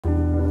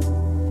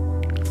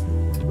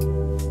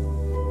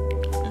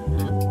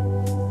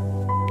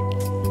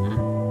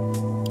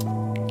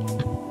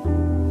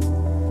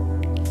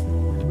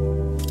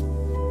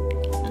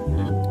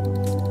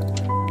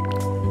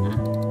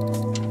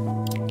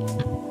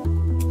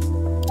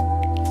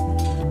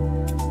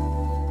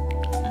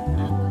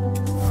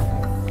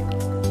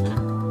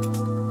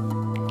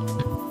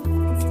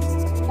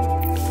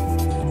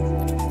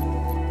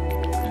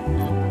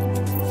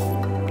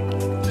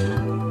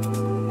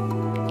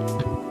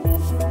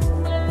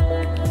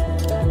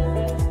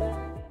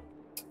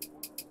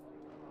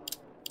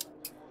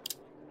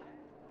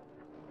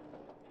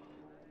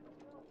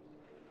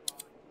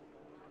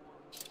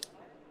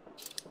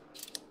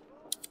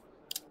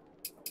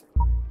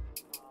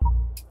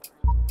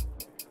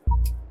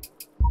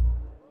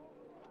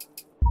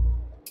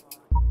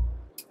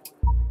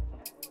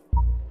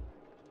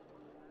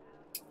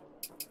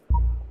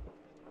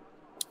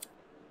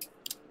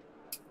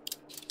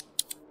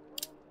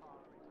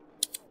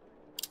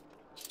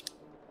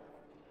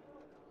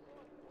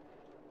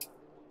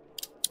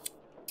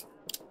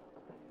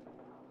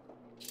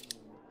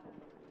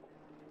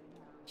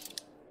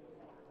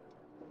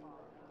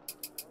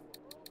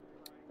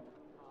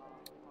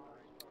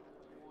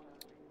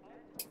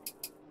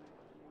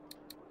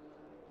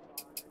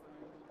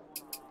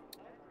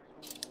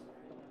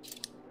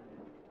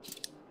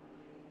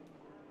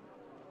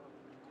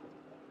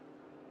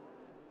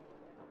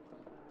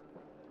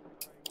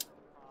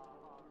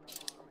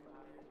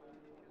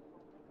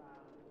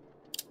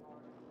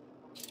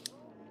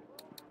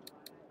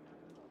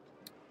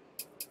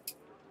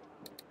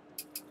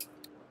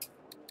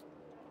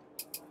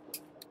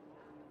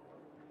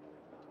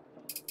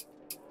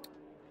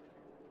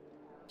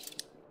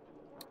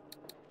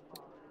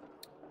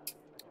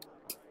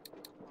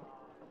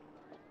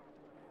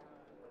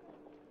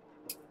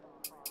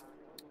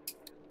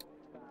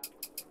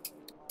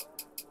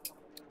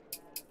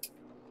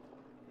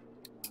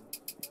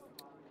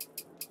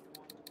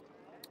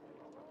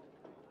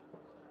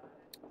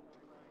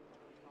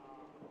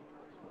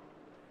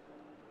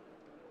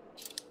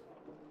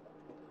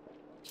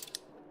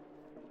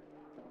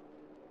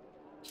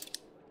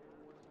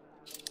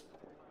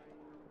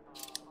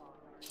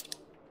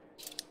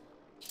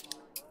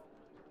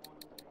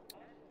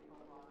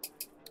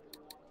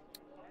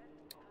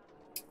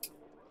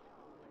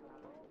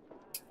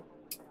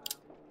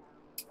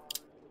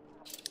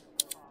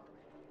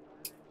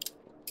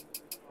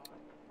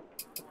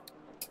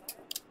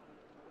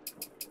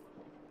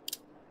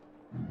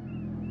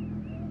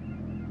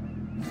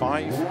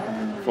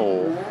5,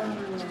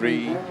 4,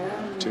 3,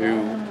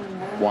 2,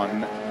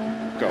 1,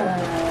 go.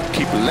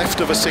 Keep left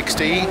over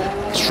 60,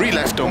 3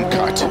 left don't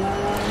cut.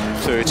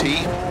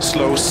 30,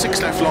 slow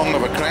 6 left long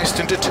over crest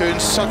into turn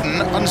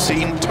sudden,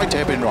 unseen, tight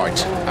hairpin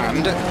right.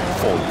 And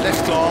 4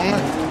 left long,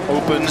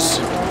 opens,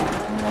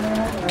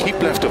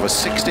 keep left over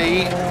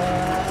 60,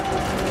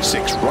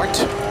 6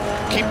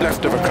 right, keep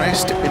left over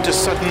crest, into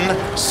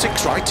sudden,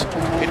 6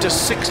 right, into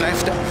 6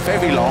 left,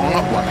 very long,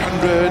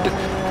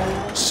 100,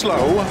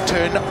 slow,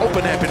 turn,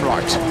 open hairpin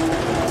right.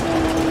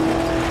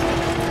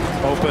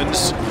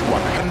 Opens,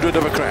 100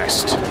 over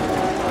crest.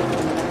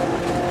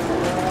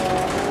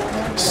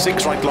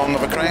 6 right long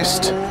of a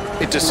crest,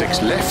 into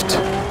 6 left,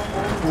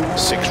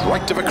 6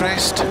 right of a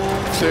crest,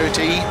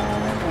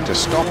 30, to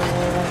stop,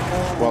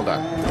 well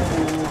done.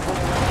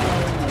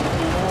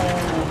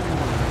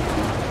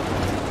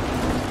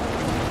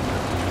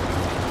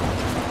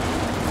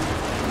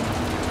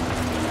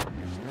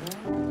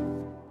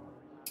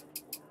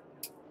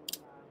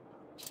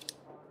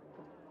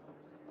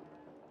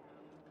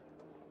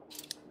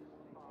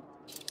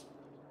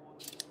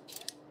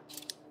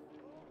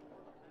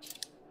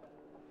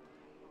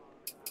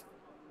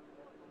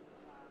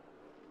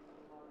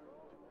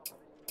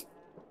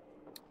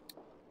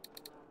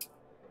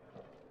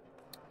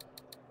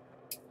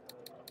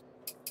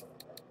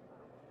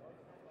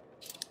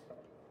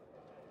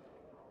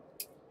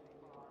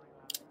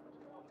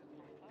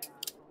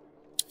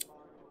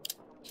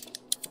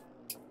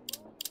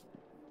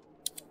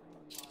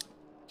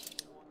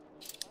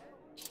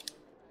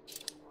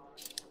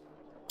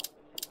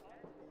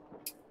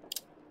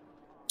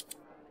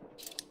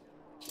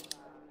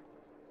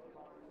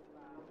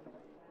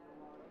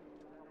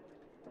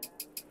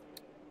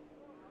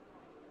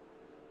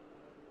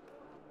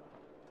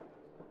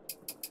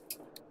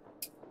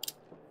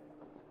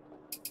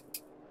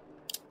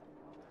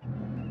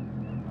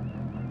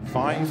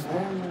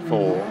 5,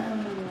 4,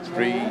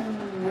 3,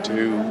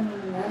 2,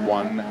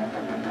 1,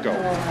 go.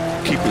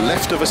 Keep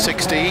left over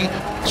 60,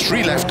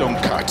 3 left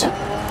don't cut.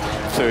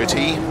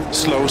 30,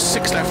 slow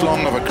 6 left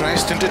long over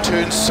crest into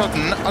turn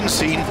sudden,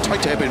 unseen,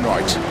 tight hairpin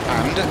right.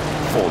 And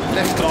 4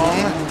 left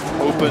long,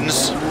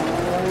 opens,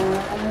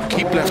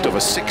 keep left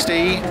over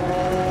 60,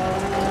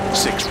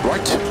 6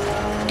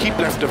 right, keep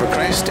left over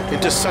crest,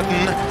 into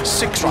sudden,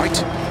 6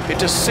 right,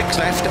 into 6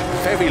 left,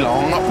 very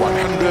long,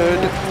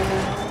 100,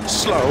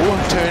 slow,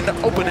 turn,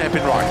 open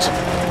hairpin right.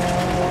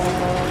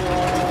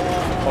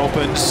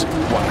 Opens,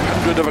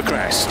 100 over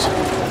crest.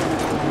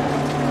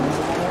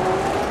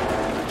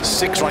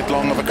 6 right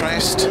long of a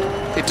crest,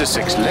 into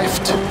 6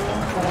 left,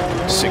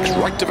 6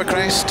 right of a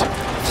crest,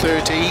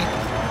 30,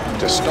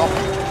 to stop,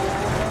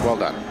 well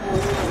done.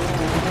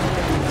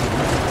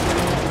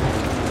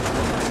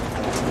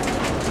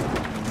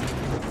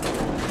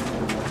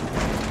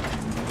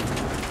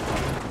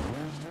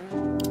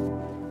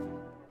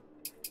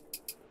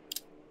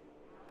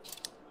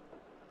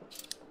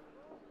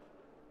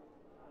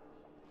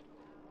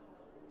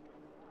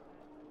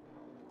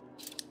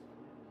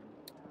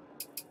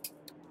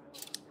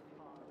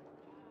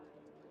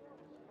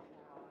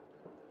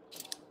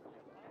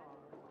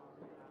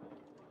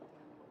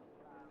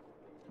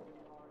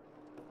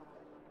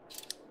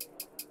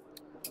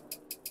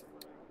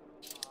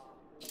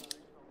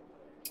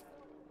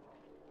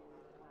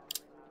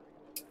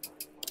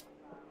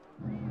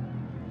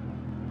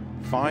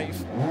 Five,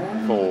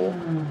 4,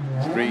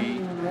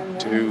 3,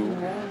 2,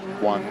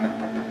 1,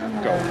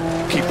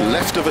 go. Keep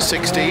left over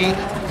 60,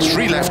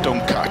 3 left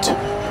don't cut.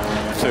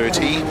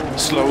 30,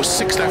 slow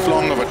 6 left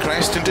long over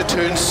crest into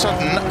turn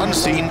sudden,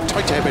 unseen,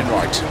 tight hairpin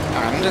right.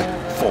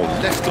 And 4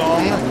 left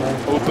long,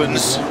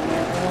 opens,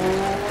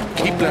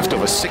 keep left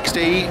over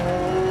 60,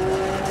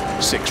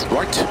 6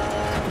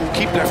 right,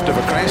 keep left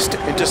over crest,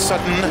 into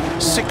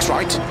sudden, 6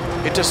 right,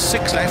 into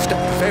 6 left,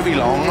 very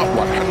long,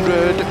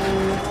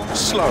 100,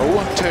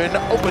 slow, turn,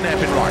 open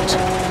hairpin right.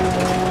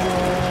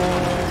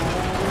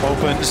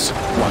 Opens,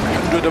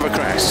 100 of a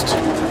crest.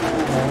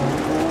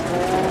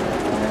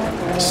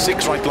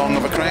 6 right long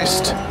of a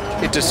crest,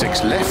 into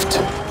 6 left,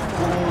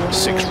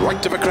 6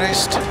 right of a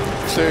crest,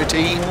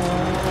 30,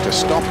 to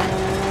stop,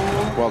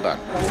 well done.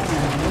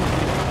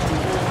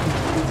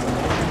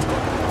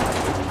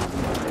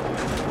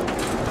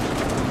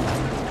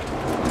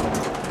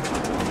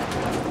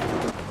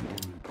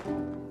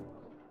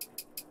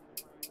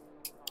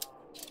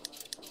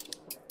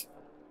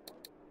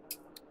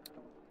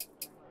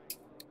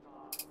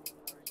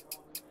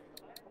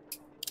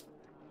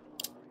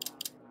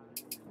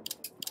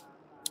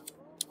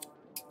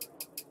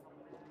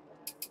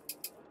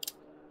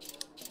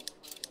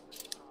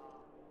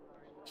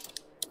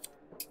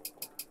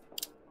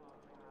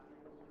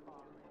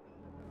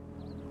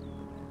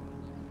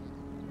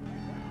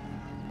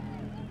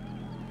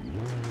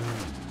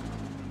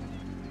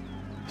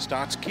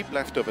 Starts, keep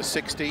left over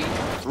 60,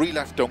 3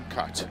 left don't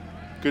cut.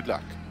 Good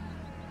luck.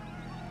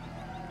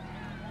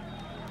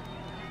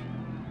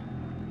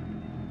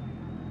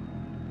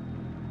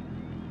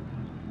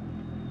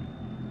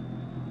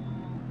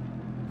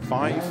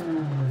 5,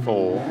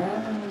 4,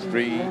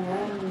 3,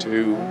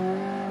 2,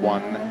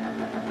 1,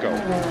 go.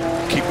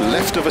 Keep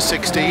left over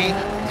 60,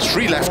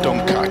 3 left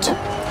on cut.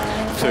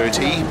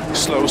 30,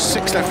 slow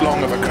 6 left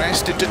long of a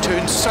crest into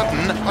turn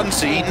sudden,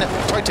 unseen,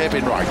 tight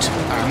hairpin right.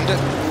 And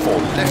 4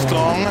 left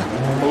long,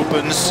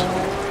 opens.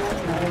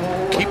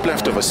 Keep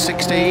left over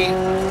 60,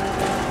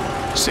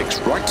 6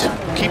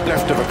 right, keep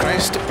left of a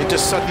crest, into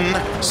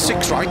sudden,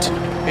 6 right,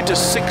 into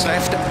 6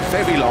 left,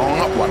 very long,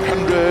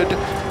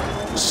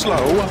 100,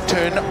 slow,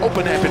 turn,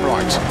 open hairpin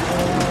right.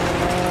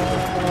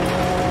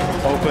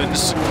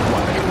 Opens,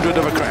 100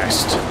 of a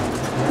crest.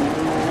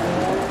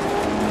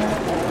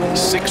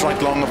 6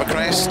 right long of a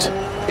crest,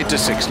 into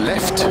 6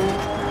 left,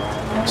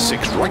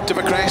 6 right of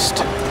a crest,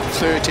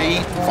 30,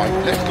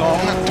 5 left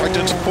long,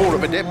 tightens 4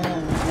 of a dip,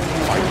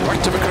 5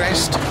 right of a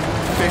crest,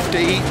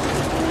 50,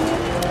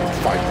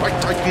 5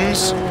 right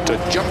tightens, to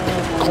jump,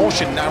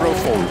 caution narrow,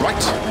 4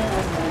 right,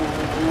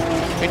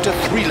 into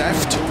 3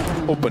 left,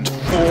 opens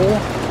 4,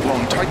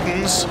 long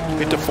tightens,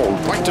 into 4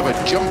 right of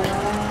a jump,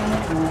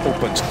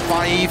 opens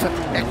 5,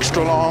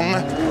 extra long,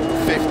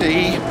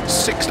 50,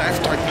 6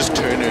 left, tightens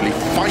turn early,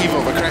 5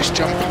 over crest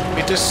jump,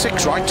 into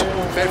 6 right,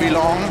 very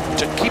long,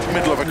 to keep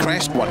middle of a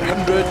crest,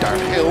 100,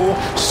 downhill,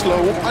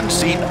 slow,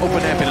 unseen,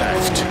 open hairpin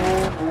left.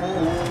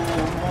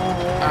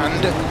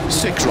 And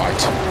 6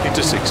 right,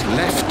 into 6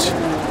 left,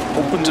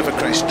 opens of a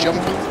crest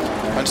jump,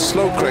 and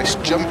slow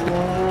crest jump,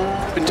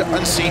 into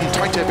unseen,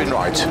 tight hairpin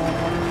right.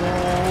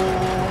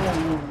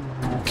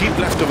 Keep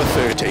left over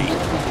 30,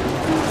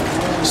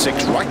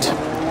 6 right,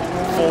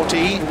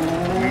 40,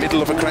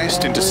 middle of a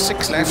crest into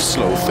 6 left,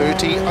 slow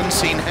 30,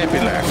 unseen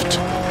hairpin left.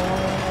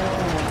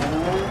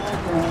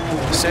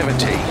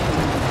 70.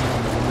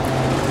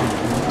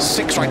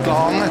 6 right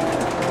long,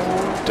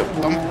 to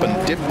bump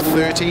and dip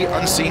 30,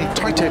 unseen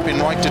tight hairpin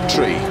right to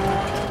tree.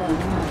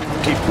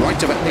 Keep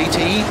right over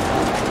 80.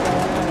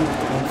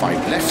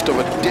 5 left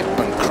over dip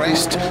and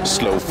crest,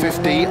 slow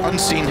 50,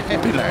 unseen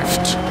hairpin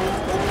left.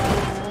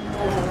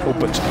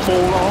 Opens 4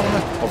 long,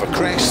 over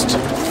crest,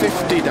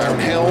 50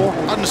 downhill,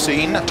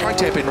 unseen,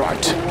 tight hairpin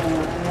right.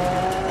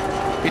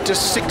 Into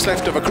 6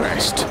 left of a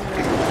crest.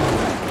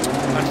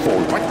 And 4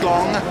 right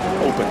long,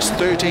 opens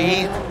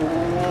 30.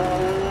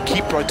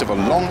 Keep right of a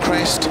long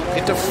crest,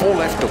 into 4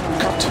 left of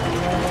cut.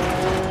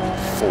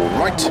 4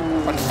 right,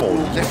 and 4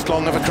 left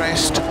long of a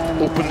crest,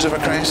 opens of a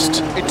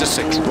crest, into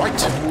 6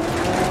 right,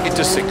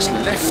 into 6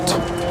 left.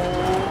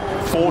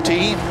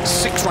 40,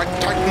 6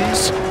 right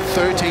tightens,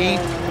 30.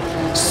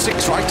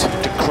 6 right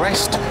to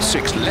crest,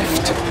 6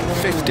 left,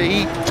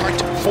 50,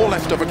 tight, 4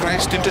 left of a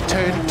crest into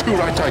turn, 2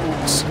 right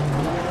tightens.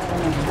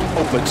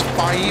 Opens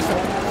 5,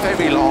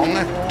 very long,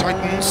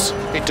 tightens,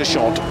 into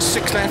short,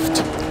 6 left,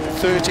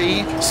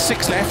 30,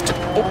 6 left,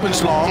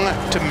 opens long,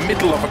 to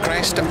middle of a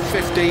crest,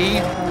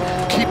 50,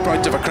 keep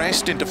right of a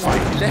crest, into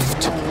 5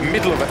 left,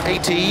 middle of a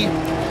 80,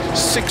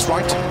 6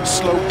 right,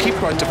 slow, keep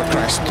right of a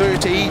crest,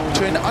 30,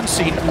 turn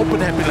unseen,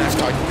 open hairpin left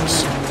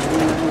tightens.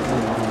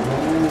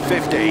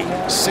 50,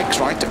 6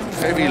 right,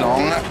 very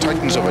long,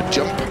 tightens of a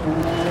jump.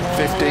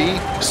 50,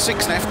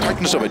 6 left,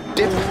 tightens of a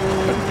dip,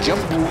 and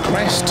jump,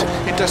 crest,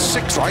 into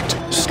 6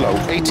 right, slow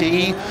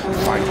 80,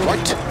 5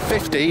 right,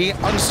 50,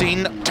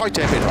 unseen, tight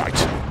hairpin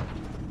right.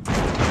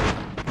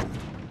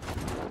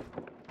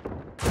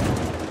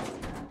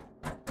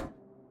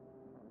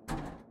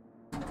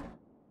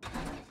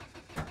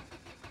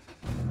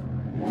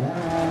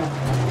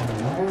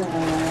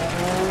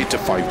 Into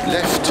 5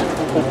 left,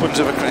 opens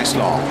of a crest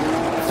long.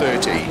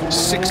 30,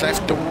 6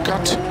 left, don't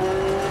cut,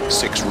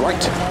 6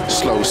 right,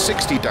 slow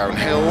 60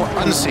 downhill,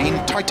 unseen,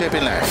 tight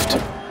hairpin left.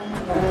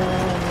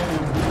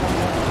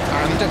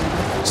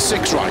 And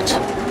 6 right,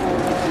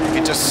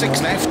 into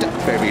 6 left,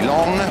 very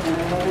long,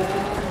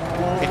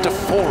 into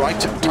 4 right,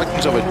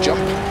 tightens of a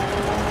jump,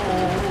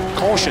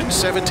 caution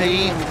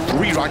 70,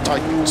 3 right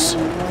tightens,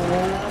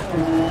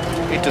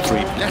 into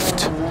 3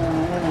 left,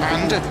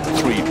 and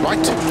 3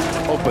 right,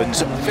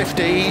 opens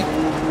 50,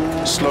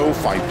 slow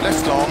 5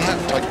 left long,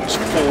 tightens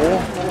 4,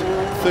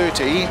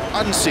 30,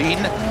 unseen,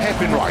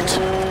 hairpin right,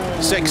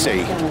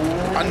 60,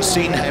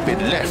 unseen hairpin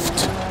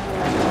left,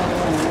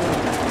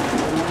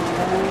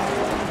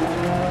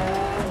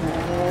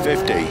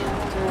 50,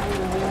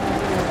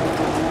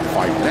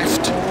 5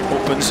 left,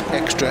 opens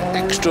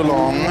extra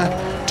long,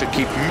 to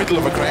keep middle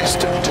of a crest,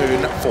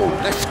 turn 4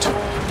 left,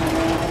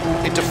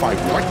 into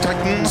 5 right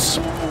tightens,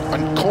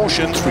 and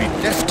caution 3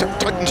 left,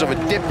 tightens of a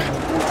dip,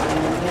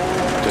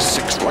 to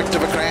 6 right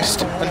of a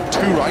crest, and 2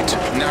 right,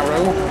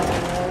 narrow,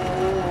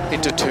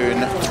 into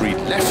turn 3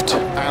 left,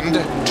 and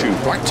 2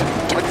 right,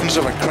 tightens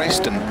of a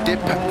crest and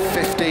dip,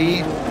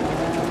 50,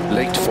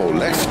 late 4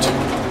 left,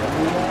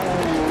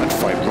 and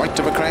 5 right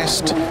of a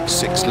crest,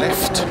 6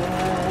 left,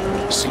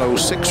 slow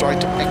 6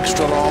 right,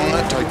 extra long,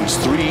 tightens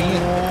 3,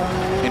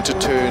 into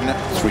turn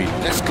 3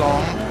 left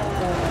long,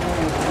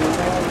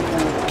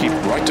 keep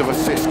right of a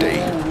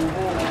 50,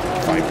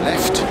 5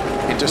 left,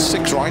 into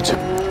 6 right,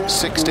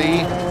 60,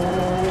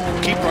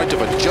 keep right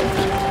of a jump,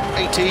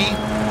 80,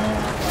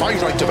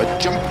 5 right of a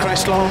jump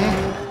crest long,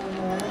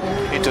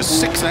 into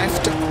 6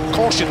 left,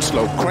 caution,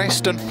 slow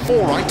crest, and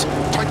 4 right,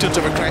 tightens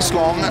over crest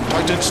long,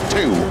 tightens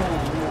 2,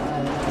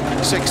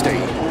 60,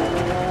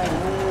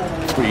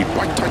 3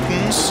 right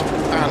tightens,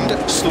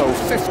 and slow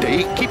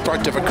 50, keep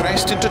right over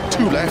crest into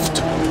 2 left,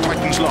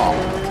 tightens long,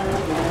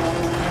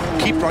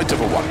 keep right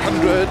over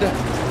 100,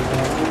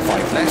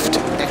 5 left,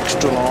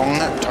 extra long,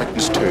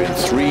 tightens turn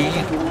 3,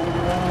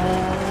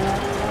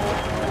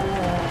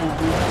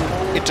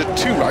 into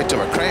 2 right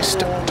over crest,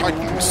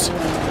 tightens,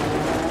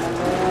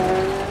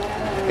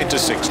 into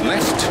 6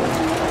 left,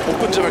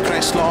 opens over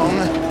crest long,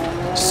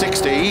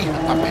 60,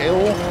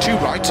 uphill, 2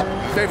 right,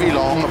 very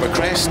long over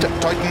crest,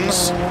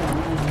 tightens,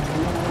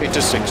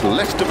 into 6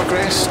 left over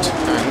crest,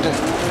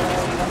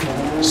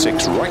 and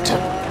 6 right,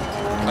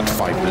 and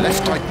 5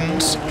 left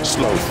tightens,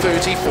 slow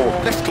 30, 4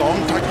 left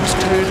long, tightens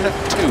turn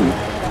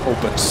 2,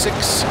 open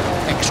 6,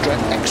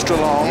 extra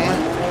long,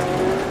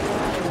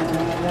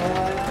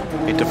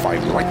 into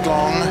 5 right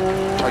long,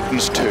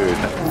 tightens turn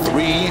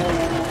 3,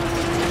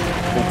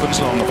 opens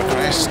long over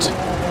crest,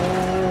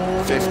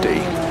 50,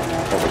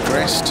 over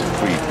crest,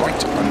 3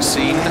 right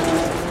unseen,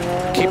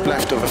 keep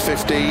left over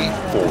 50,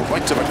 4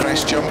 right over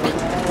crest jump,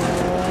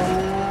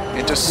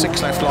 into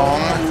 6 left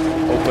long,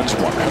 opens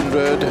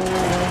 100,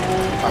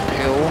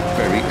 uphill,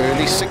 very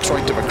early, 6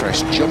 right over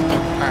crest jump,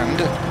 and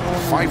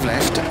 5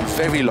 left,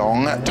 very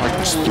long,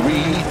 tightens 3,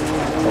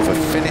 over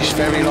finish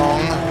very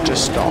long, to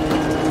stop.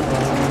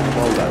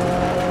 Well done.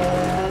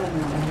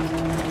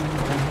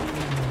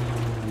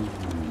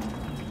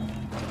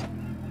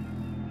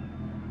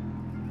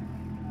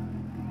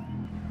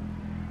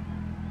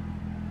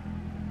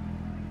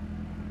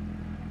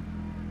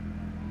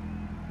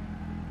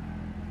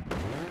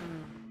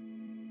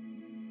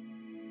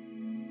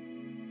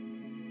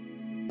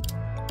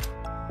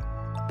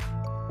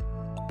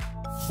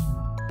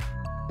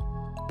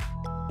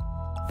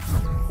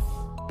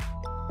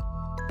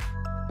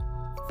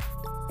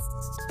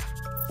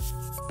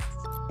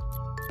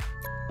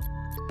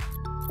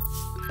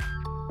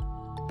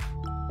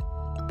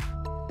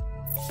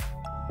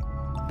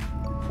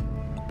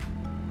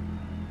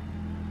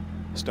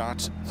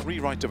 Starts 3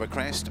 right over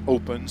crest,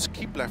 opens,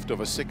 keep left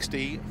over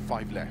 60,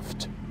 5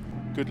 left.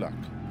 Good luck.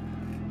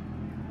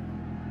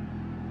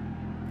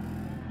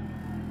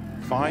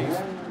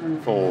 5,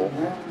 4,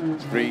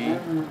 3,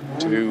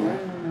 2,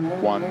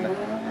 1,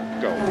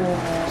 go.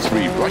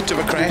 3 right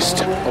over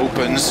crest,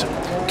 opens,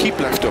 keep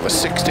left over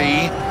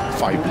 60,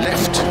 5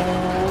 left,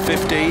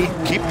 50,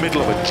 keep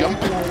middle of a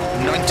jump,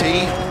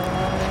 90,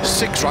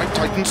 6 right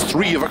tightens,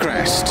 3 over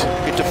crest,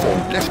 into 4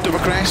 left over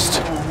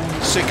crest,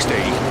 60,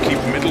 keep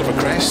middle of a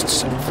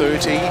crest,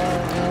 30,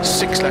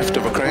 6 left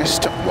of a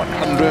crest,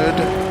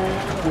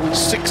 100,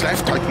 6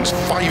 left, tightens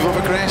 5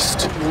 over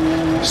crest,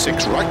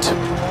 6 right,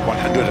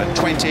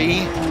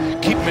 120,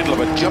 keep middle of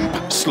a jump,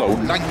 slow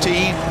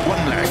 90,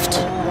 1 left,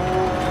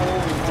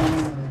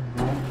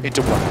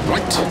 into 1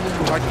 right,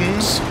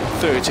 tightens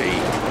 30,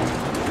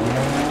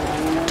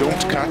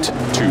 don't cut,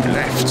 2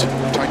 left,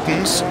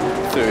 tightens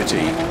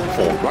 30,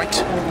 4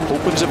 right,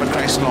 opens of a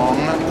crest long,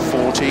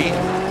 40,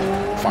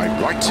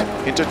 5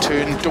 right, into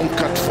turn, don't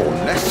cut, 4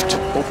 left,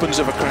 opens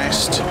of a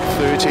crest,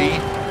 30,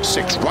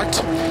 6 right,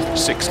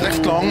 6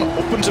 left long,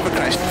 opens of a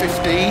crest,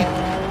 50,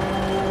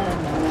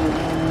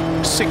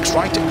 6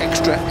 right,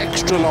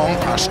 extra long,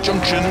 past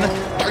junction,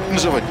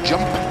 tightens of a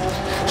jump,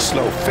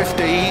 slow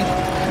 50,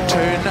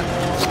 turn,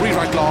 3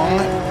 right long,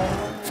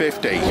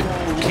 50,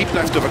 keep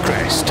left of a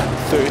crest,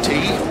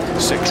 30,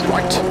 6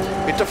 right,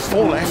 into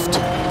 4 left,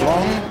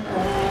 long,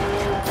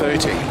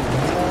 30,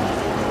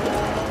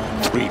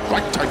 3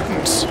 right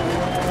tightens,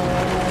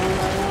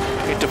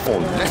 into 4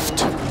 left,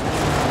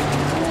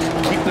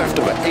 keep left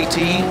over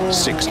 80,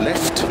 6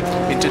 left,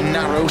 into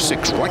narrow,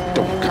 6 right,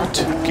 don't cut,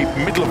 keep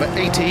middle over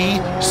 80,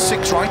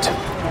 6 right,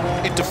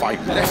 into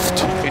 5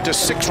 left, into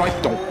 6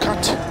 right, don't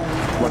cut,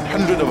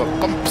 100 over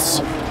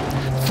bumps,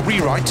 3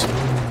 right,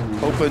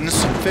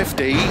 opens,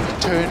 50,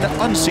 turn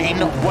unseen,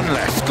 1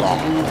 left long,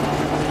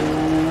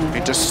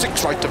 into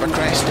 6 right of a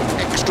crest,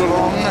 extra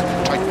long,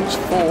 tightens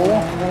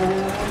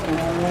 4,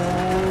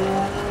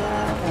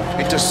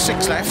 into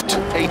 6 left,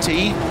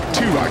 80,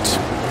 2 right,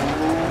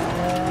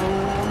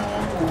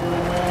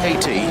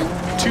 80,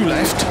 2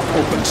 left,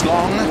 opens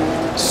long,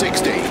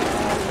 60,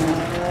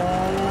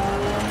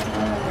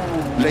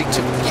 late,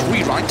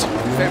 3 right,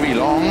 very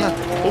long,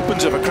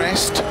 opens of a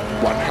crest,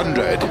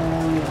 100,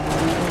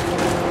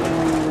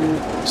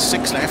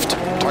 6 left,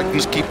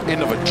 tightens, keep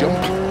in of a jump,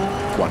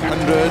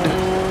 100,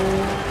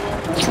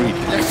 3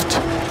 left,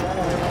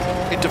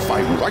 into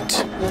 5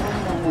 right,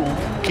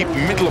 keep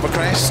middle of a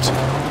crest,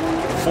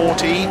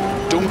 40,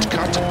 don't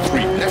cut,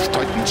 3 left,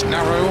 tightens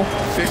narrow,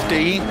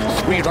 50,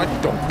 3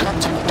 right, don't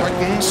cut,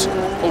 tightens,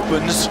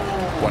 opens,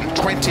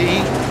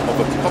 120,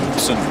 over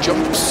bumps and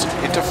jumps,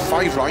 into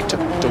 5 right,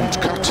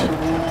 don't cut,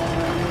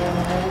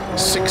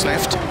 6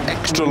 left,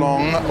 extra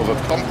long, over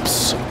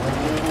bumps,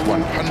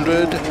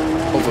 100,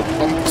 over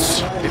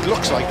bumps, it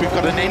looks like we've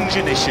got an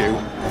engine issue,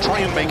 try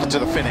and make it to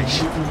the finish,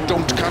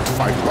 don't cut,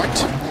 5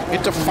 right,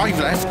 into 5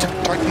 left,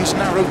 tightens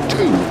narrow,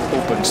 2,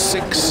 opens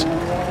 6,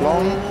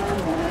 long,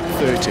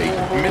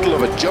 30, middle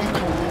of a jump,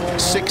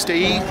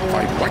 60,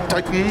 5 right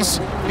tightens,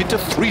 into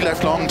 3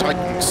 left long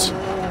tightens.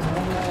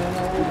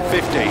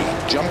 50,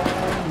 jump,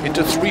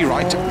 into 3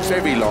 right,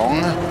 very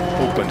long,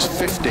 opens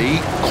 50,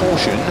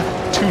 caution,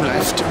 2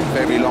 left,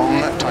 very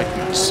long,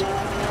 tightens.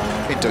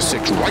 Into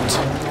 6 right,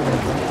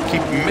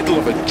 keep middle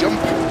of a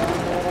jump,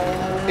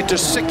 into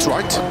 6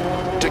 right,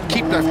 to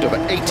keep left over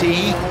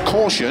 80,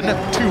 caution, 2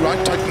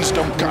 right, tightens,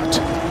 don't cut.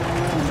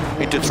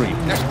 Into 3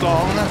 left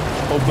long,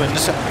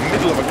 opens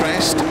middle of a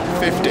crest,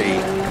 50.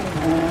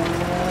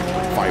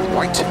 5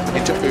 right,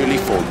 into early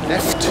 4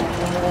 left,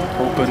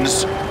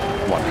 opens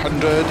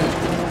 100.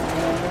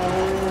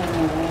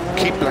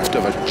 Keep left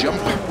of a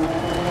jump,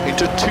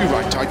 into 2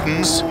 right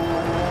tightens,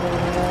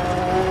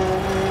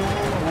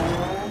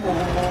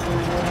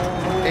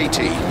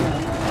 80.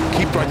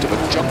 Keep right of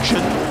a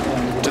junction,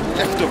 to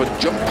left of a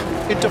jump,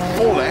 into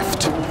 4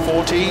 left,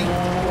 40.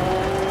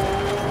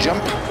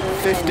 Jump,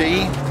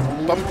 50.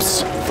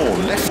 Bumps, 4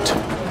 left,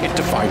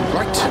 into 5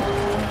 right,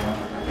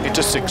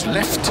 into 6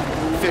 left,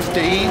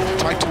 50,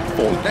 tight,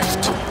 4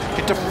 left,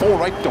 into 4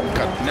 right, don't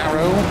cut,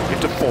 narrow,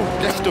 into 4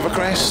 left of a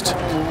crest,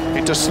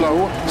 into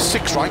slow,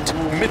 6 right,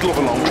 middle of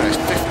a long crest,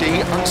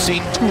 50,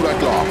 unseen, 2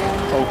 right long,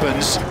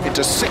 opens,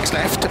 into 6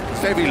 left,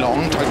 very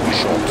long, tighten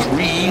short,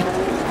 3,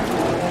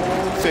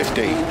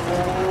 50,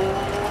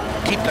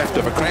 keep left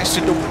of a crest,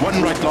 into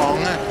 1 right long,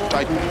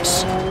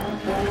 tightens,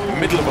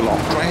 middle of a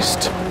long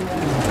crest,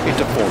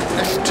 into 4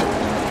 left,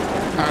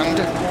 and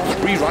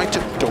 3 right,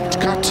 don't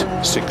cut,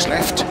 6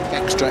 left,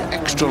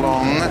 extra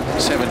long,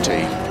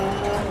 70.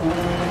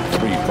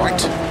 3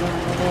 right,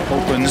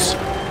 opens,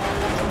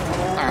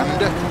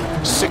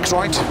 and 6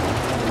 right,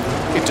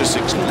 into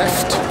 6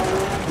 left,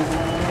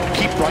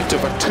 keep right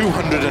over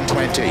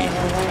 220.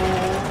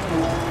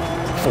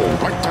 4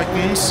 right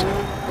tightens,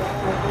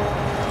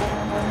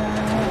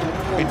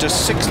 into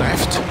 6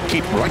 left,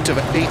 keep right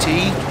over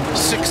 80,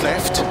 6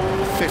 left,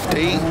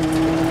 50,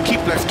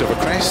 keep left of a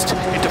crest,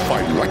 into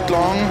 5 right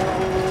long,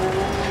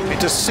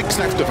 into 6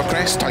 left of a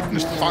crest,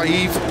 tightens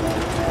 5,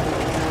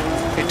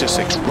 into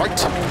 6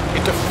 right,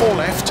 into 4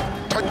 left,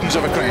 tightens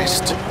of a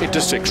crest,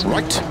 into 6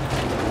 right,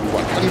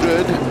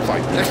 100,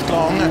 5 left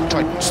long,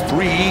 tightens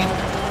 3,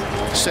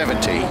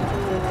 70,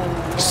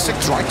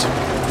 6 right,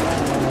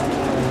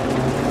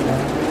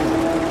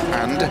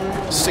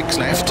 and 6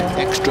 left,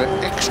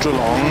 extra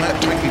long,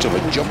 tightens of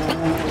a jump,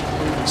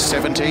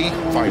 70,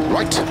 5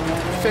 right,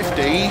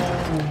 50,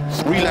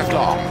 3 left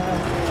long,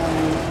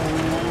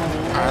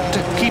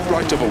 and keep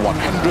right over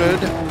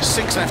 100,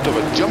 6 left of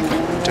a jump,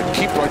 to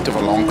keep right of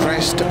a long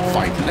crest,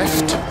 5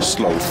 left,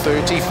 slow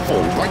 30,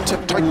 4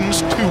 right,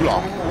 tightens 2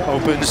 long,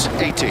 opens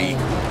 80.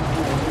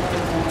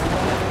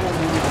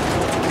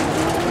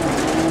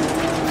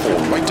 4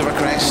 right of a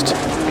crest,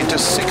 into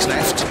 6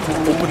 left,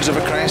 opens of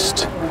a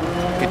crest,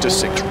 into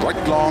 6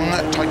 right long,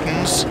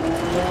 tightens,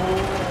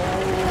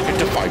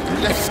 into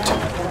 5 left,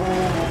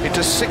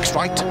 into 6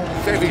 right,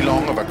 very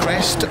long of a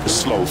crest,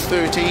 slow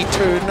 30,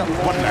 turn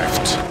 1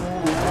 left,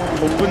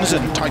 opens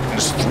and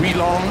tightens 3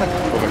 long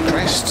over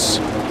crests,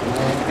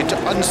 into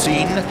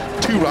unseen,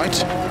 2 right,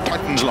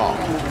 tightens long,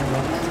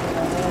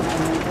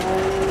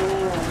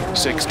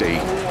 60,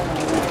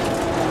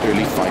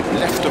 early 5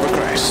 left of a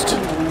crest,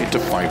 into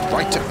 5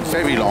 right,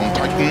 very long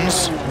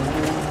tightens,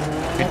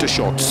 into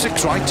short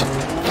 6 right,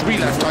 3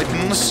 left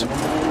tightens,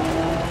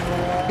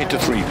 into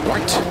 3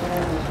 right,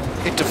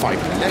 into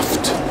 5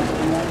 left,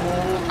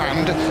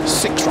 and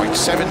 6 right,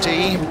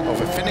 70,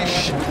 over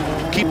finish,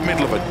 keep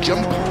middle of a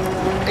jump,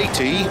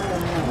 80,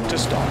 to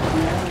stop.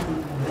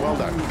 Well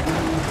done.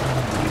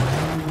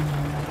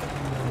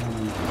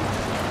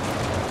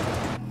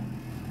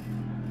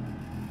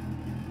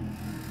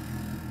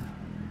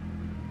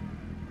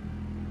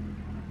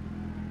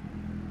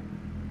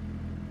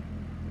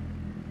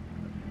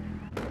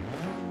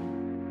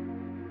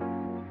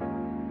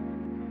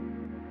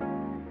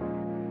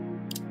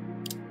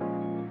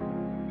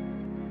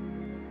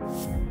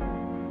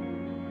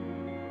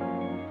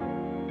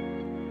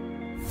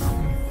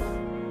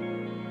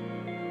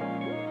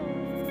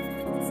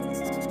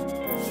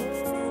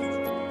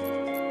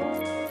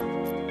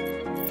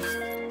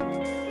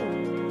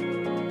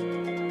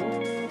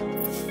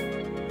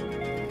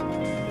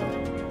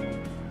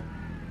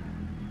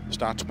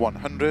 Start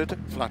 100,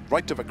 flat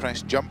right of a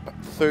crest jump,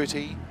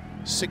 30,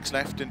 6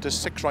 left into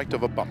 6 right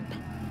of a bump.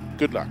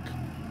 Good luck.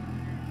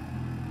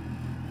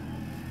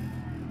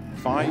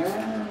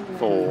 5,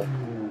 4,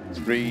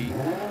 3,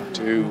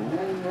 2,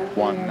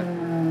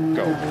 1,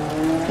 go.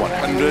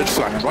 100,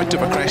 flat right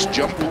of a crest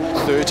jump,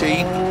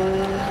 30,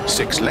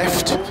 6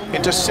 left,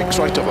 into 6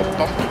 right of a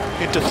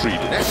bump, into 3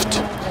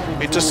 left,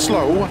 into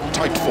slow,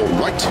 tight 4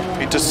 right,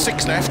 into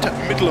 6 left,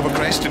 middle of a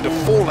crest, into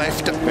 4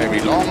 left,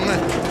 very long,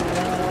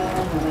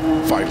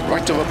 5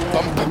 right of a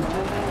bump,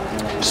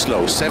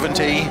 slow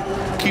 70,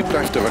 keep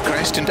left of a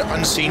crest, into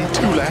unseen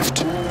 2 left,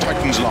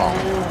 tightens long,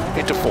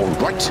 into 4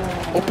 right,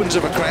 opens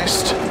of a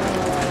crest,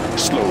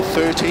 slow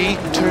 30,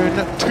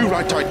 turn 2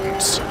 right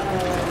tightens,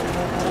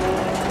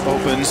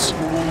 opens,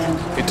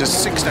 into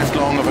 6 left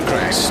long of a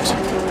crest,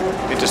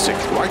 into 6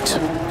 right,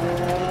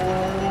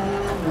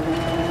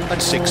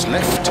 and 6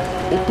 left,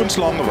 opens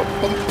long over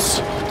bumps,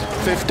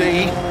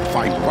 50,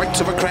 5 rights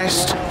of a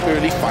crest,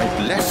 early 5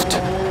 left,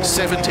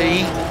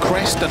 70,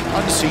 crest and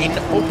unseen,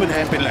 open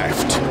hairpin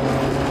left.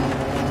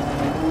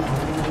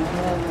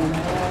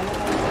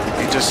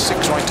 Into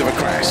 6 right of a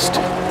crest.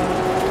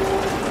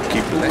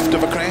 Keep left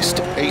of a crest,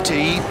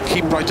 80,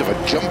 keep right of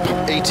a jump,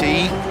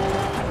 80,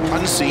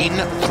 unseen,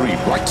 3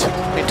 right,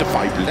 into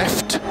 5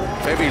 left,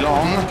 very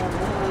long,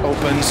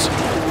 opens,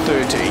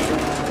 30.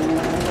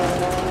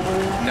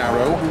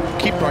 Narrow,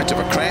 keep right of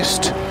a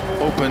crest,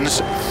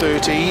 opens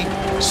 30,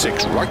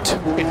 6 right,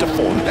 into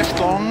 4 left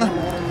long,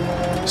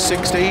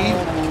 60,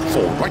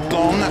 4 right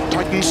long,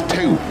 tightens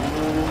 2,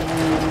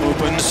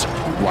 opens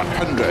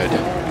 100,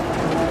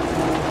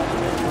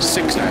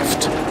 6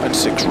 left and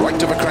 6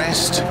 right of a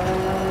crest,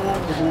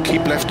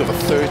 keep left of a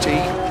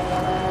 30,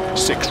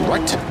 6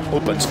 right,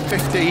 opens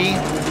 50,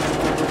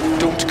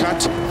 don't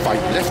cut,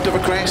 5 left of a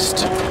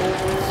crest,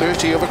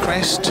 30 of a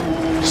crest,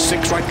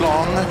 6 right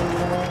long,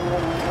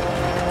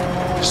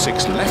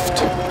 6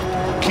 left,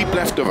 keep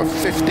left over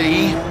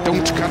 50,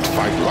 don't cut,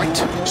 5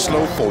 right,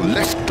 slow 4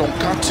 left, don't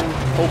cut,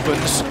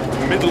 opens,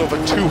 middle over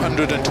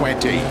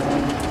 220.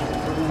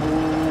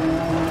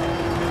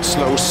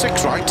 Slow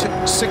 6 right,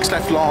 6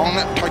 left long,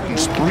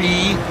 tightens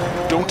 3,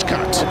 don't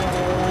cut.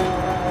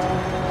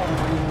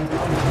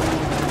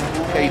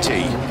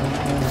 80,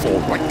 4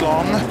 right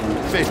long,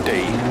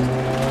 50.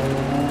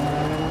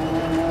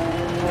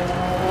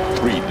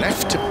 3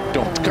 left,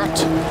 don't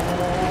cut.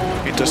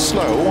 Into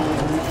slow,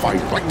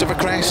 5 right of a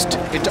crest,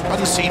 into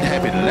unseen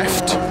hairpin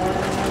left,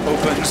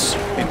 opens,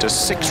 into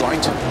 6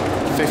 right,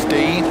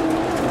 50,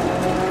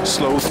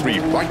 slow 3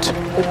 right,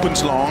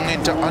 opens long,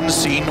 into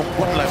unseen,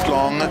 1 left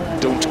long,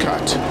 don't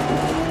cut.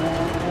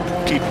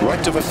 Keep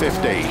right of a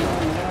 50,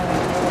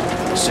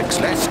 6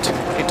 left,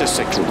 into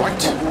 6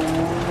 right,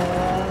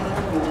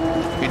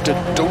 into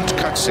don't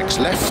cut 6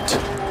 left,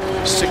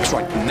 6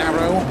 right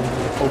narrow,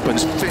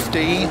 opens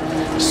 50,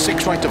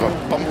 6 right of a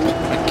bump,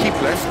 and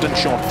keep left and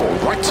short 4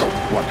 right,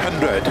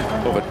 100,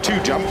 over 2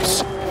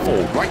 jumps,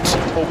 4 right,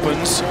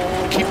 opens,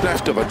 keep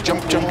left of a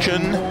jump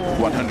junction,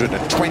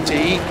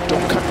 120,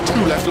 don't cut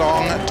 2 left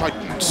long,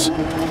 tightens,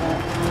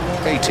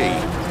 80,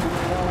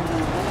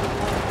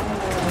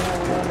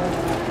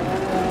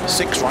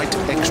 6 right,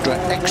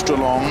 extra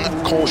long,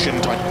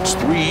 caution, tightens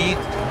 3,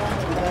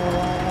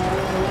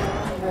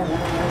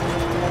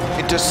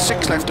 into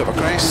 6 left of a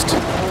crest,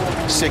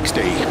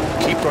 60,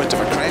 keep right of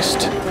a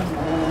crest,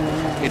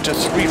 into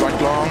 3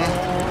 right long,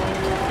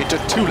 into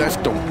 2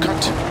 left, don't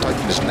cut,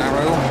 tightens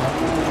narrow,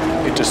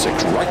 into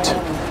 6 right,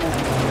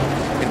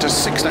 into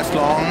 6 left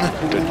long,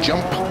 to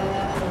jump,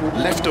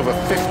 left over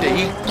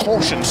 50,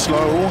 caution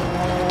slow,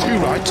 2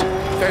 right,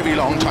 very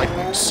long,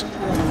 tightens,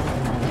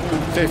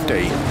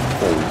 50,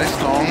 4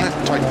 left long,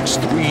 tightens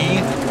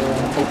 3,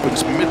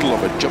 opens middle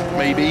of a jump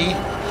maybe,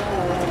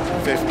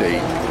 50,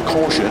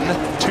 caution,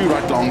 2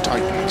 right long,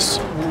 tightens,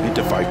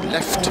 into 5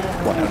 left,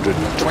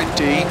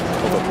 120,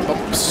 over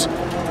bumps,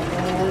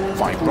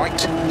 5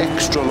 right,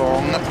 extra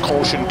long,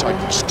 caution,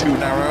 tightens 2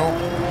 narrow,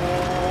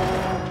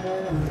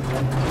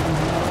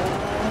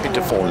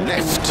 into 4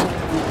 left,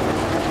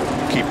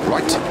 keep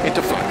right,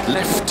 into flat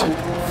left,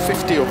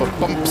 50 over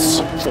bumps,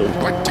 4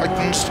 right,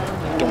 tightens,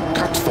 don't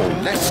cut, 4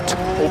 left,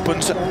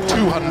 opens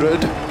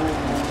 200,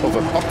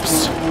 over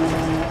bumps,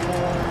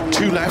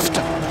 2 left,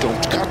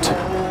 don't cut,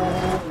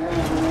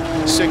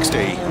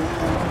 60,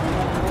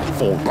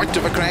 4 right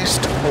of a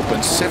crest,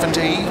 opens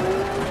 70,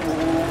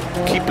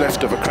 keep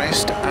left of a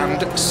crest,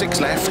 and 6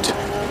 left,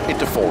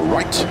 into 4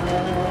 right,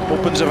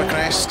 opens of a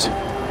crest,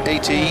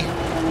 80,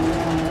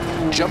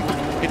 jump,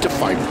 into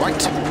 5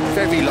 right,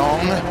 very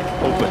long,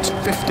 opens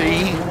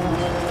 50,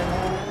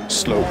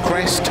 slow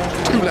crest,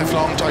 2 left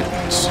long,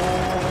 tightens,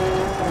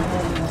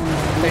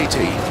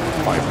 80,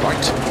 5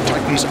 right,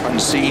 tightens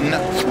unseen,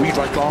 3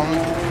 right long,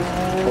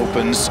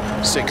 opens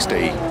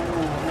 60,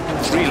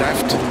 3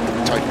 left,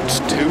 tightens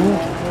 2,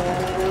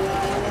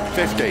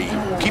 50,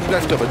 keep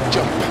left of a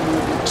jump,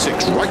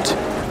 6 right,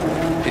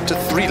 into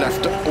 3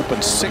 left,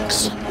 opens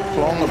 6,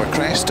 long of a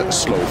crest,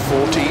 slow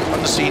 40,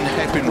 unseen,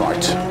 hairpin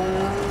right,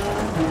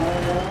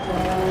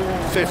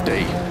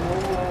 50,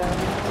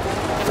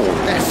 4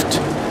 left,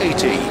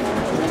 80,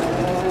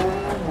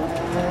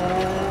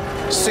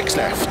 6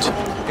 left,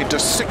 into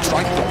 6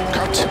 right, don't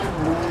cut,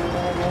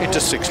 into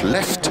 6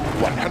 left,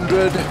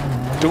 100,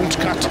 don't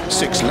cut,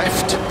 6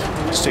 left,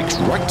 6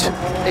 right,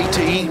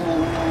 80,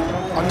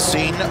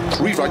 unseen,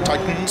 3 right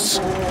tightens,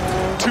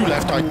 2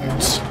 left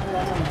tightens,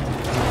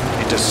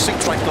 into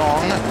 6 right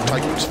long,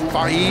 tightens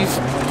 5,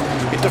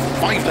 into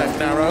 5 left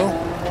narrow,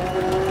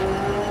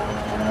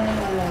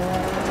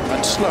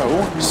 and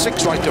slow,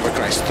 6 right of a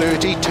crest,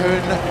 30,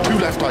 turn, 2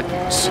 left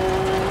tightens,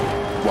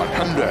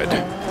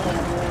 100,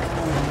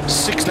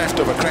 6 left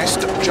of a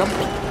crest, jump,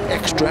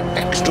 extra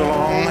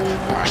long,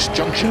 past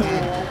junction,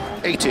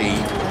 80,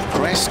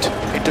 crest,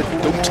 into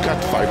don't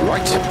cut 5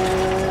 right,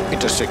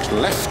 into 6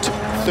 left,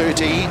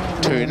 30,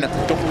 turn,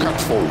 don't cut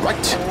 4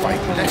 right,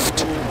 5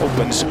 left,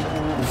 opens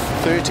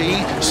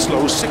 30,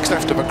 slow 6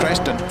 left of a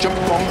crest and jump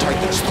long,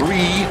 tightens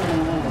 3,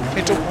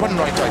 into 1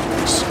 right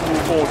tightens,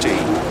 40,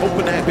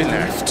 open hairpin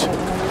left,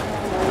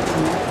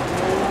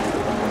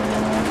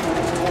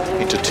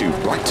 into 2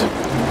 right,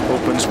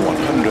 opens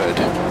 100,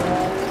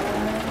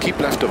 keep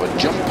left of a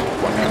jump,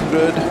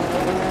 100,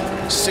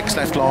 6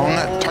 left long,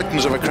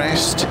 tightens over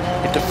crest,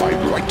 into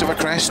 5 right of a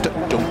crest,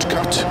 don't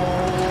cut,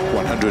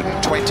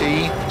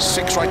 120,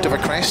 6 right of a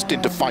crest,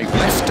 into 5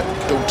 left,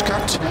 don't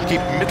cut,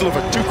 keep middle of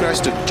a 2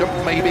 crest and jump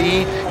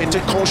maybe, into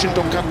caution,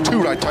 don't cut,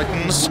 2 right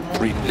tightens,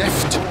 3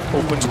 left,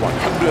 opens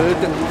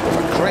 100,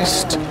 over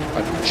crest,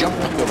 and jump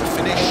over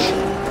finish,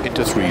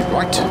 into 3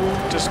 right,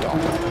 to stop.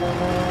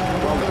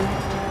 Well done.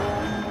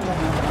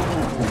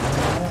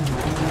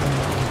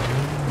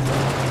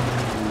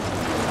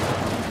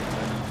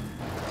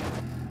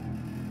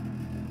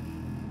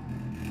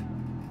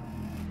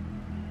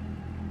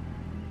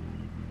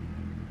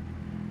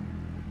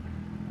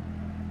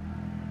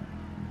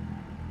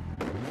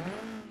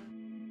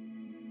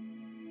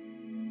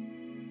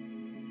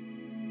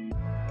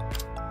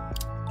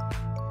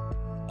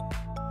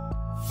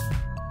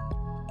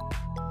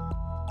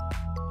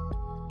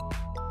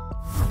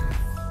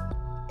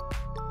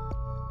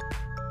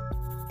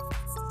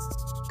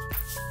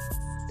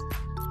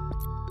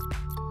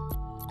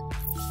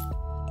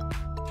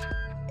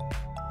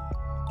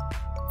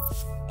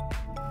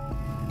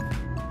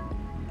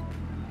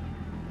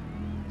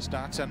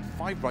 Starts and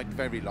 5 right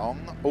very long,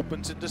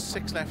 opens into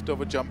 6 left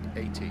over jump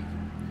 80.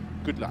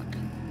 Good luck.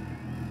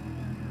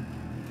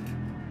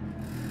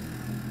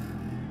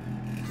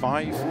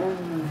 5,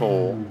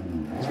 4,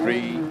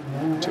 3,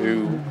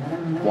 2,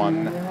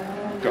 1,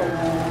 go.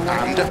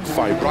 And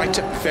 5 right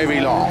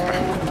very long,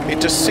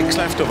 into 6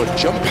 left over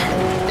jump,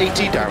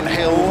 80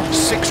 downhill,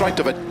 6 right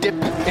over dip,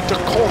 into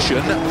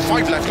caution,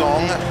 5 left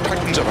long,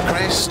 tightens over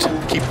crest,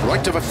 keep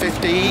right over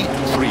 50,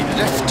 3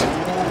 left,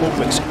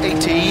 opens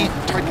 80,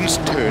 tightens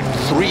turn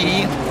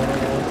 3,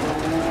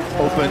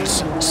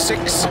 opens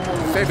 6,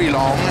 very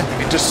long,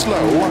 into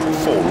slow,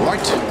 4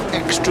 right,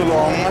 extra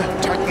long,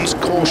 tightens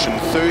caution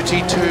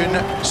 30,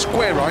 turn,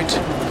 square right,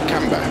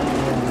 camber,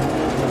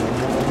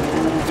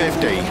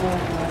 50,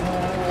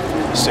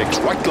 6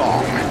 right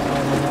long,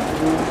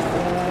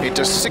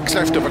 into 6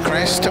 left of a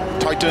crest,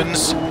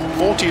 tightens,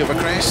 40 of a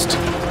crest,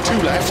 2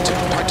 left,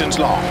 tightens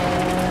long,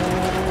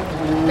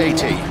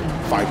 80,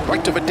 5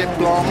 right of a dip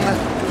long,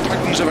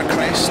 tightens of a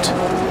crest,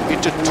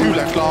 into 2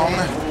 left long,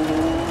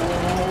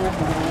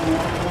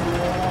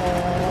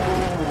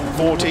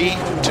 40,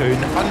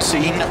 turn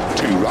unseen,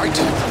 2 right,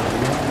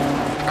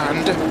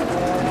 and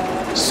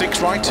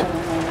 6 right,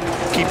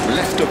 keep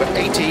left of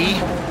 80,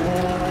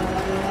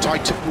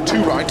 tight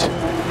 2 right,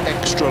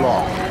 extra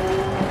long,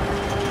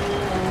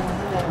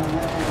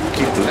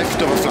 keep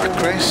left of a flat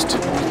crest,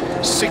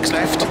 6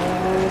 left,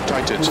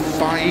 tightens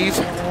 5,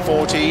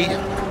 40,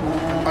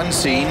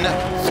 unseen,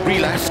 3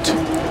 left,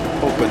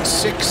 open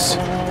 6,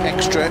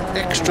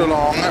 extra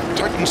long,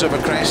 tightens over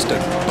crest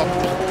and bump,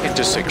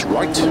 into 6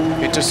 right,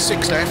 into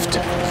 6 left,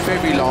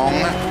 very long,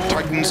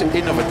 tightens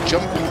in of a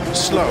jump,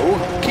 slow,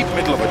 keep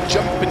middle of a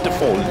jump, into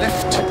 4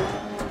 left,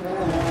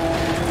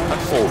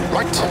 and 4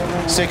 right,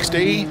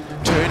 60,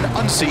 turn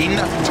unseen,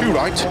 2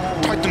 right,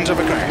 tightens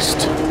over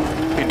crest,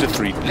 into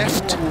 3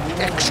 left,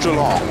 extra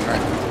long,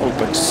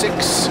 open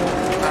 6,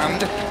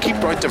 and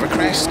keep right of a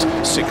crest,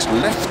 6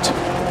 left,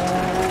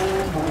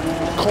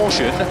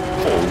 caution, 4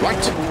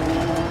 right,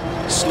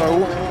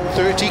 slow,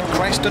 30,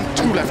 crest and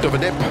 2 left of a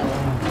dip,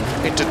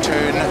 into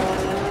turn,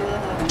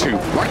 2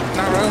 right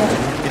narrow,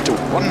 into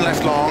 1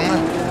 left long,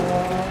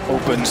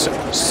 opens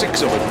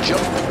 6 of a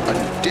jump and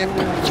dip,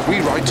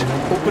 3 right,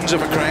 opens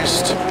of a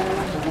crest,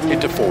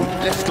 into 4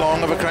 left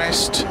long of a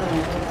crest,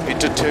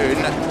 into turn,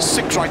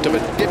 6 right of a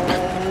dip,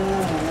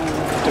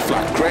 to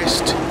flat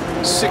crest,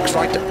 6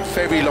 right,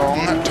 very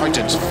long,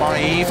 tightens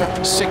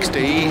 5,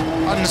 60,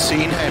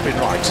 unseen, hairpin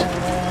right,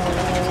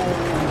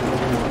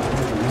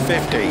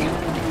 50,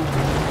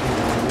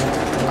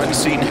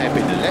 unseen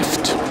hairpin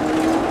left,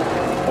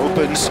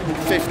 opens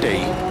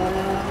 50,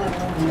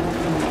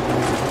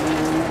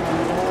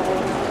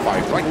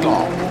 5 right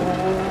long,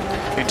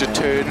 into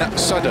turn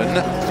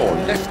sudden, 4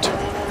 left,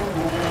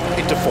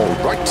 into 4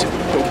 right,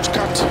 don't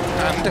cut,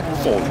 and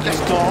 4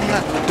 left long,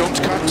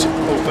 don't cut,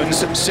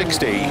 opens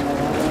 60,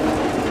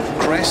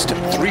 crest,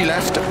 3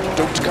 left,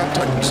 don't cut,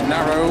 tightens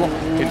narrow,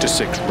 into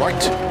 6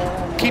 right,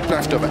 keep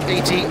left over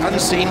 80,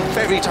 unseen,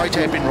 very tight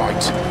hairpin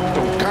right,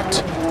 don't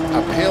cut,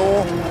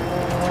 uphill,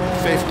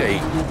 50,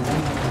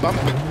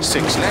 bump,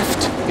 6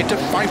 left, into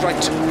 5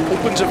 right,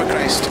 opens over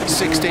crest,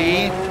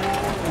 60,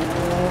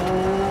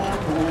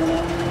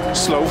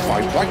 slow,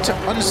 5 right,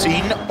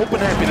 unseen, open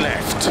hairpin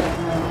left,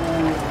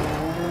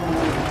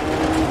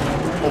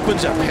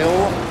 opens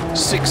uphill,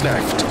 6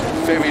 left,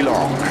 very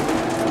long,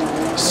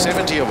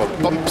 70 over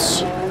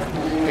bumps,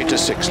 into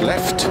 6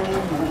 left,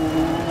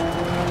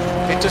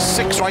 into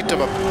 6 right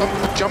of a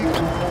bump, jump,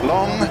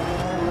 long,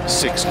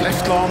 6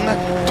 left long,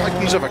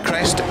 tightens of a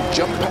crest,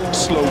 jump,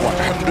 slow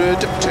 100,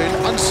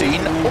 turn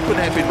unseen, open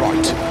hairpin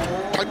right,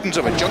 tightens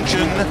of a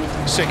junction,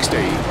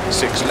 60,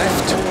 6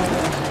 left,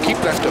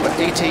 keep left over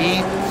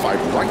 80,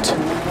 5 right,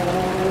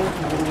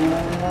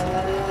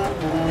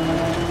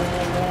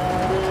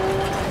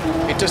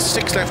 into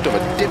 6 left of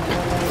a dip,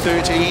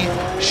 30,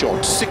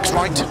 short 6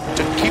 right,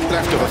 to keep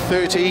left of a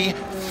 30,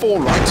 4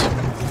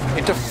 right,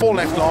 into 4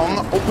 left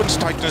long, opens,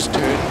 tightens,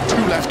 turn, 2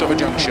 left of a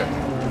junction,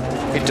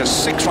 into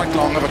 6 right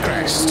long of a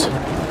crest,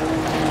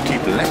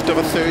 keep left of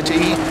a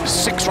 30,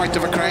 6 right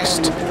of a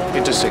crest,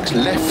 into 6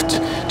 left,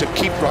 to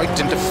keep right,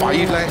 into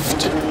 5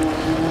 left,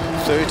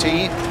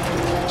 30,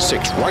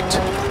 6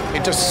 right,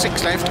 into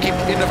 6 left, keep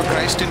in of a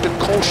crest, into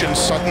caution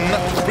sudden,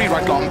 3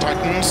 right long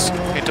tightens,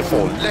 into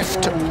 4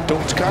 left,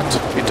 don't cut,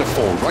 into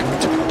 4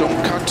 right,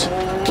 don't cut,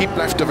 keep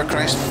left of a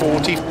crest,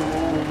 40, 4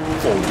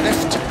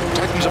 left,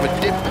 tightens of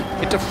a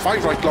dip, into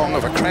 5 right long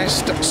of a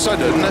crest,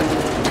 sudden,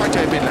 tight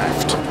hairpin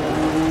left,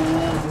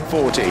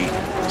 40,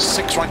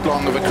 6 right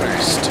long of a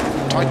crest,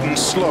 tighten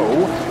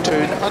slow,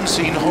 turn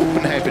unseen,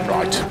 open hairpin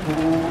right,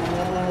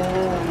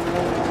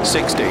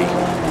 60,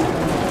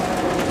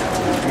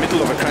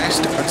 middle of a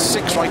crest and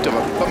 6 right of a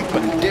bump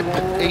and dip,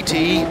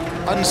 80,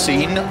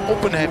 unseen,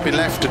 open hairpin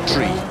left to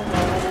tree,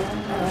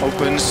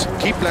 opens,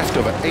 keep left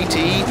over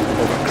 80,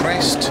 over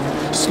crest,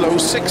 slow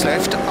 6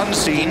 left,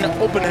 unseen,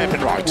 open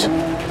hairpin right,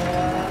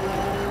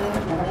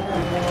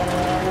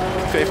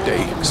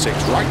 50,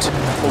 6 right,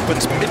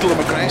 opens middle of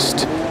a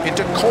crest,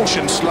 into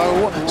caution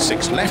slow,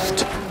 6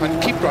 left,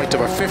 and keep right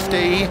over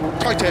 50,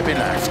 tight hairpin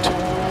left,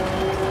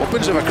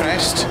 opens over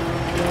crest,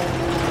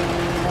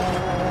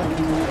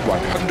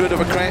 100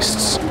 over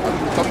crests,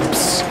 and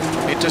bumps,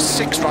 into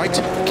 6 right,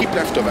 keep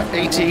left over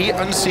 80,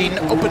 unseen,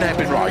 open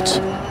hairpin right,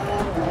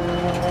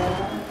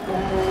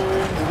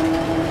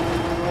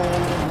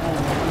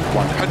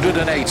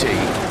 180,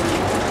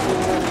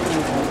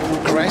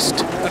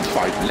 crest, and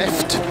 5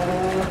 left,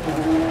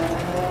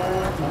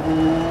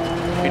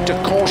 into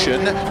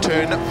caution,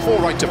 turn 4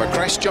 right of a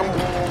crest jump,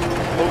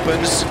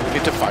 opens,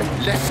 into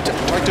 5 left,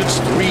 tightens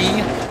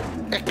 3,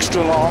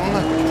 extra long,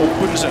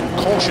 opens and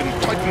caution,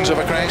 tightens of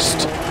a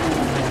crest,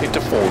 into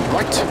 4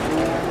 right,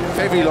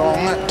 very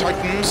long,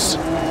 tightens,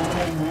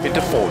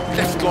 into 4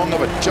 left long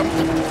of a jump,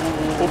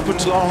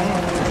 opens long,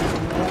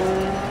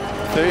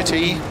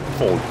 30,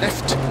 4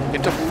 left,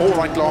 into 4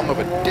 right long of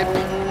a dip,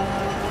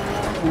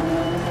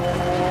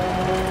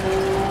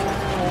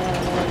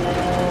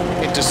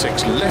 into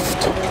 6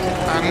 left,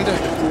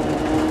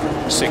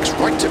 and 6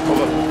 right of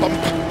a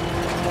bump,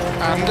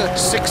 and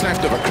 6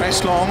 left of a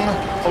crest long,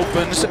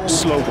 opens,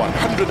 slow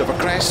 100 of a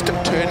crest,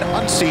 turn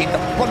unseen,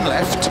 1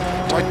 left,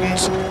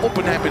 tightens,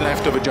 open hairpin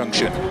left of a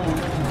junction,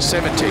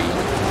 70,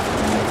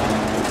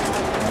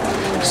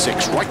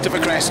 6 right of a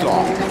crest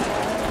long,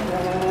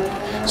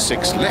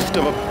 6 left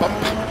of a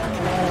bump,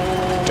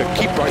 to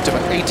keep right of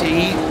an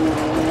 80,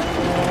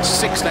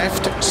 6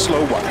 left,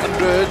 slow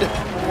 100,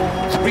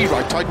 3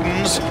 right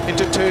tightens,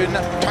 into turn,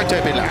 tight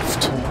hairpin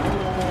left,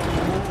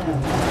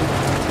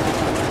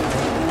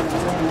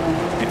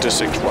 into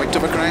 6 right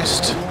of a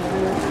crest,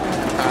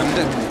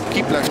 and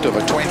keep left of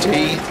a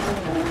 20,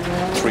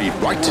 3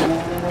 right,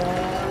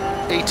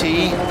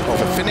 80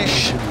 of a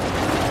finish,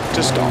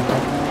 to stop.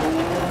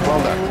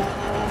 Well done.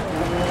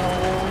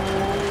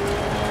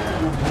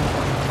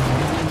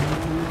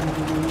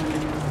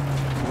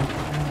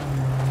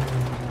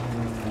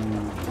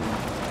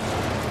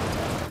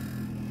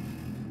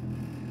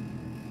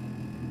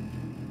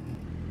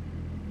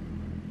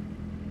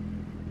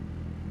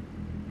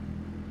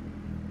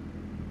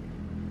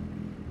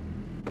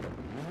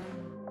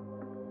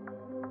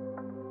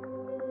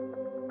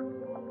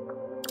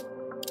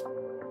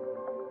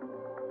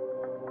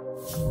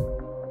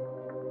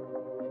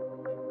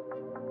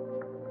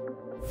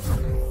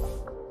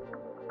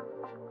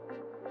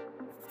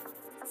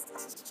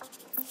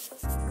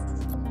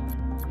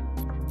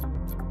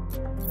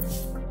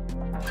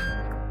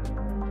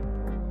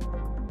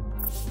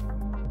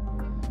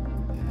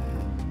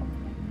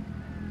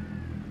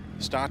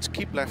 Starts,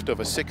 keep left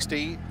over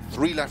 60,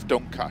 3 left,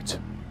 don't cut.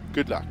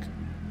 Good luck.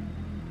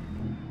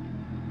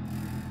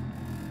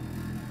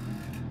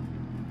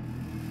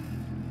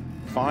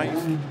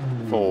 Five,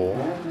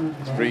 4,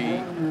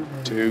 3,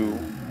 2,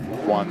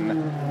 1,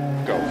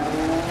 go.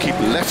 Keep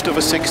left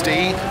over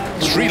 60,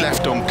 3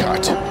 left, don't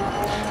cut.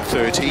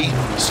 30,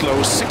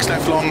 slow 6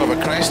 left long of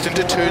a crest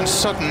into turn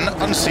sudden,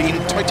 unseen,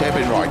 tight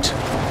hairpin right.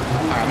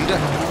 And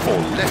 4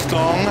 left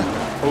long,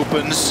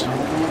 opens,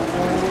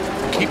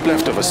 keep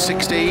left over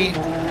 60,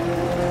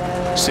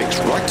 6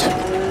 right,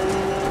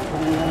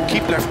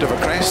 keep left over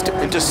crest,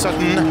 into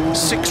sudden,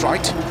 6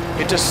 right,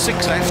 into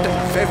 6 left,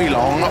 very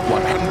long,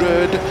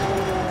 100,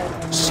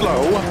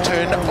 slow,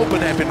 turn,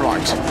 open hairpin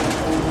right,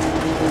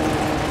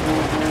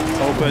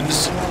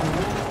 opens,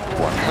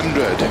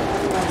 100,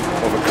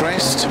 over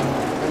crest,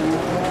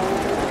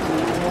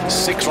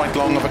 6 right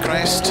long of a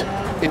crest,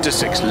 into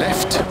 6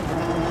 left,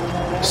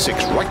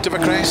 6 right of a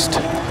crest,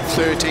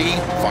 30,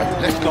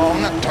 5 left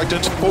long,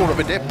 tightens 4 of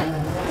a dip,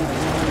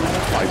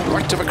 5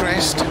 right of a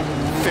crest,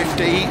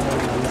 50,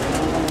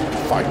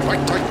 5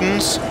 right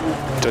tightens,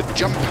 to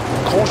jump,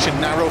 caution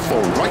narrow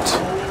 4 right,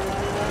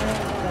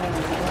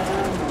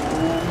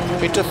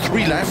 into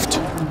 3 left,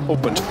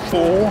 opens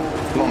 4,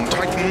 long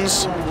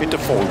tightens, into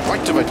 4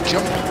 right of a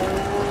jump,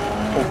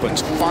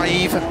 opens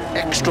 5,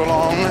 extra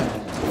long,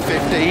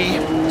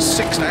 50,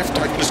 6 left,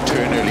 tightens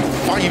turn early,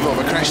 5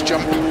 over crest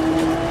jump,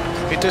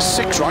 into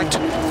 6 right,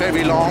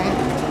 very long,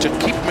 to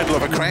keep middle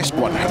of a crest,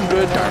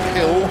 100,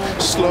 downhill,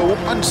 slow,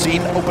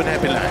 unseen, open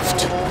hairpin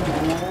left.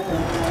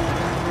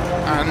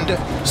 And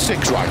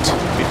 6 right,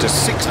 into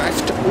 6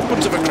 left,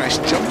 opens of a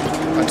crest jump,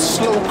 and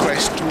slow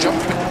crest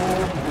jump,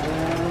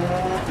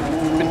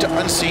 into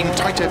unseen,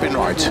 tight hairpin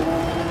right.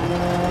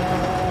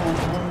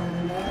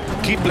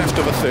 Keep left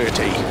over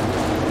 30.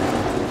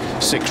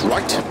 6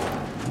 right,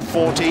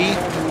 40,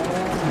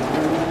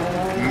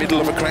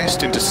 middle of a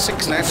crest into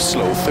 6 left,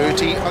 slow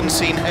 30,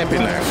 unseen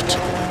hairpin left.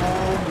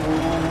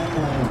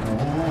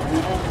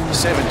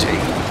 70.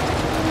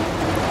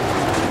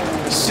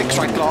 6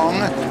 right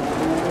long,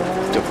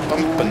 to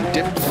bump and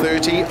dip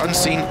 30,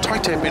 unseen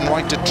tight hairpin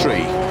right to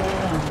tree.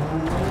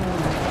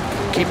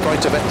 Keep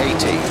right over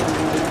 80.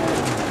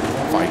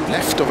 5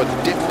 left over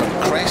dip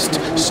and crest,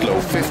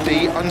 slow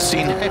 50,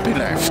 unseen hairpin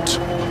left.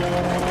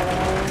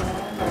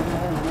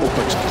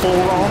 Opens 4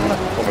 on,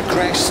 over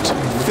crest,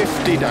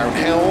 50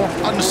 downhill,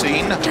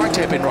 unseen, tight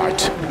hairpin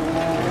right.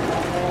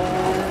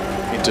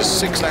 Into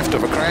 6 left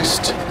over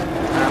crest,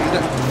 and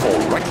 4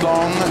 right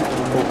long,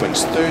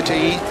 opens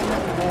 30.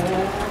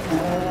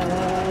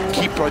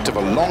 Keep right of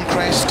a long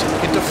crest,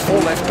 into 4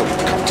 left over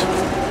cut.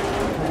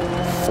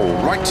 4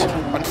 right,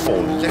 and 4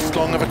 left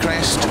long of a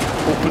crest,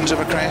 opens of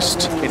a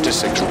crest, into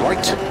 6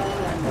 right,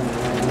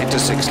 into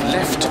 6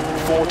 left,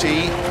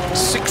 40,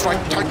 6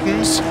 right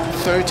tightens,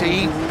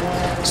 30,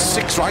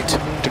 6 right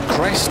to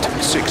crest,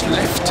 6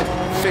 left,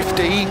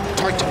 50,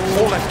 tight,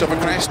 4 left of a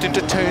crest,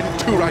 into turn,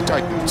 2 right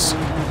tightens.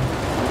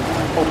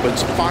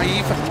 Opens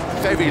 5,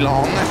 very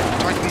long,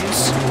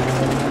 tightens,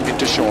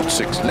 into short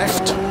 6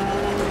 left,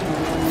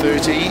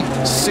 30,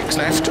 6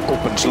 left,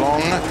 opens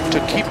long, to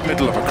keep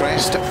middle of a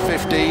crest,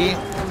 50,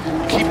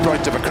 keep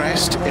right of a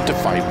crest, into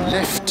 5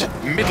 left,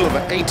 middle of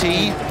a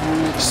 80,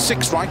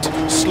 6 right,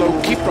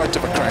 slow, keep right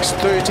of a crest,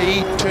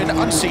 30, turn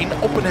unseen,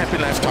 open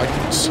hairpin left,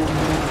 tightens.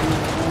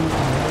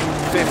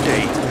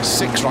 50,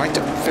 6 right,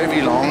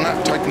 very long,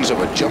 tightens of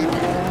a jump,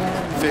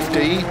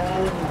 50,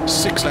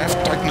 6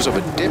 left, tightens of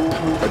a dip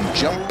and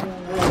jump,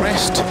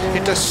 crest,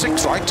 into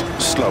 6 right,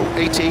 slow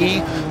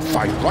 80,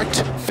 5 right,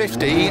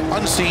 50,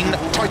 unseen,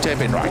 tight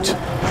hairpin right.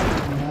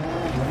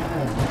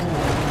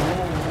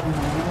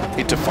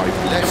 Into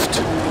 5 left,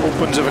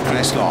 opens of a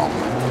crest long,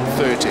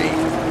 30,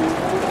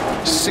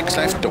 6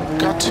 left, don't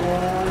cut,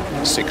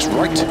 6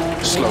 right,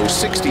 slow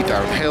 60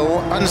 downhill,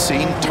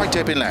 unseen, tight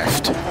hairpin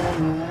left.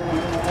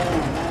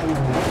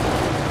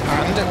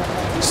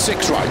 And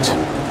 6 right,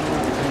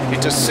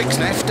 into 6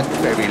 left,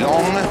 very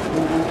long,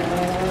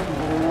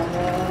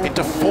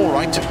 into 4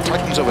 right,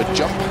 tightens of a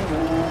jump,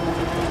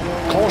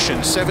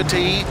 caution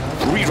 70,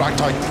 3 right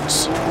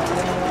tightens,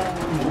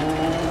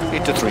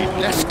 into 3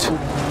 left,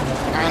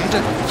 and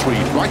 3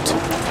 right,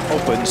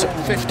 opens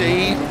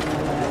 50,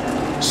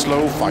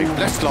 slow 5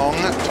 left long,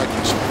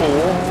 tightens 4,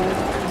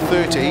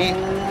 30,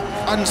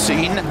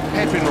 unseen,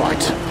 hairpin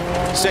right,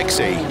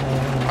 sexy,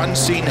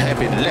 unseen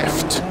hairpin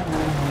left,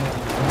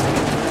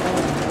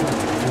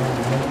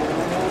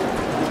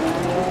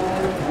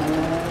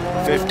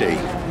 50,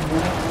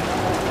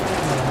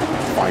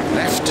 5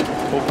 left,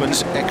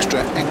 opens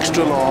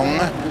extra long,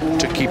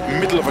 to keep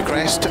middle of a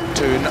crest,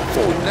 turn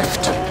 4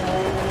 left,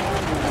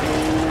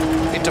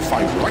 into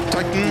 5 right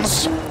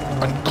tightens,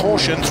 and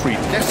caution 3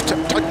 left,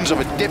 tightens of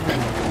a dip,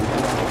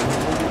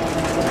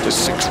 to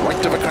 6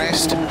 right of a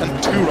crest,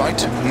 and 2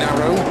 right,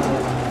 narrow,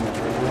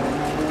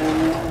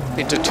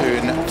 into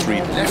turn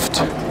 3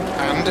 left,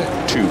 and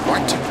 2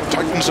 right,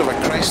 tightens of a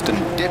crest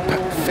and dip,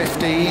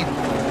 50,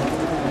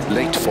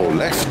 late 4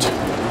 left,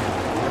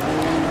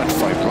 and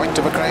 5 right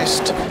of a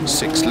crest,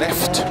 6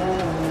 left,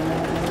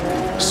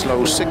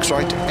 slow 6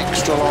 right,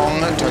 extra long,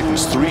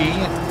 tightens 3,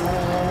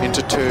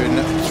 into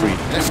turn 3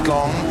 left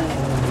long,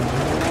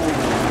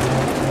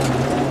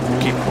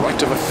 keep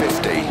right of a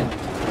 50,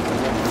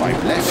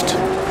 5 left,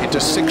 into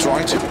 6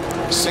 right,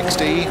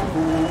 60,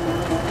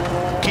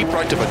 keep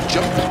right of a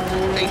jump,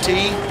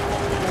 80,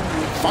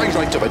 5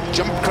 right of a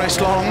jump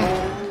crest long,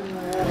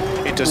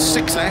 into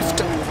 6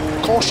 left,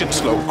 caution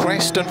slow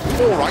crest, and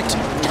 4 right,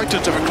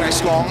 tightens of a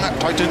crest long,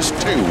 tightens 2,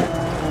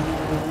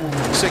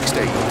 60,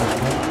 3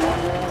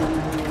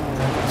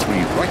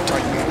 right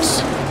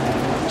tightens,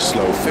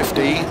 slow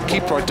 50,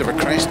 keep right of a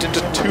crest,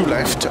 into 2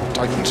 left,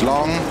 tightens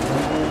long,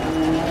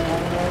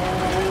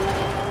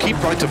 keep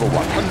right of a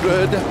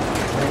 100,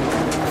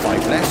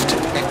 5 left,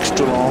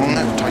 extra long,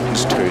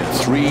 tightens turn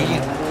 3,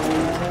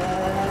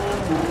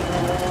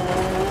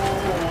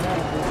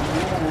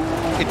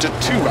 into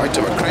 2 right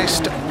of a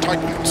crest,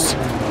 tightens,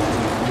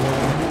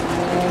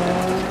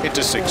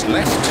 into 6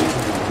 left,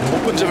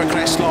 opens of a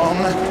crest long,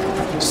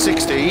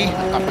 60,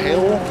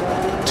 uphill,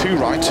 2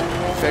 right,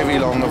 very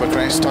long of a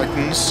crest,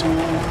 tightens,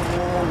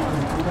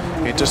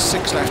 into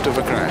 6 left of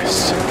a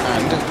crest,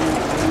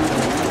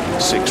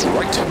 and 6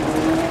 right,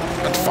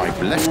 and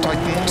 5 left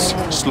tightens,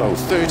 slow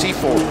 30,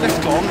 4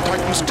 left long,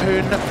 tightens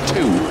turn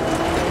 2,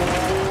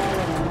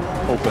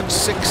 open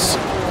 6,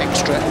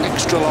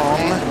 extra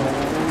long,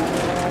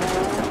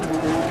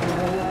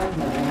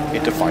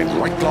 into 5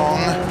 right long,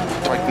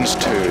 tightens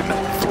turn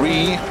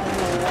 3,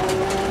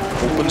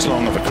 opens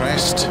long of a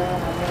crest,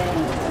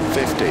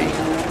 50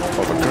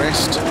 of a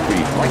crest, 3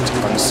 right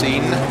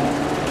unseen,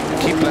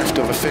 keep left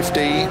of a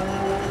 50,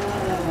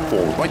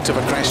 4 right of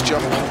a crest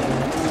jump,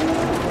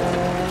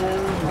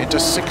 into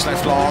 6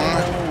 left long,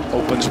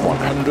 opens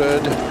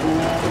 100,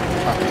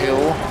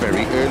 uphill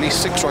very early,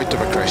 6 right of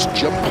a crest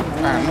jump,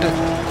 and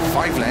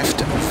 5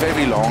 left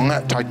very long,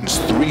 tightens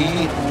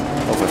 3,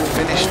 over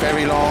finish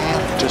very long,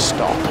 to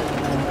stop.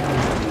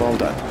 Well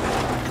done.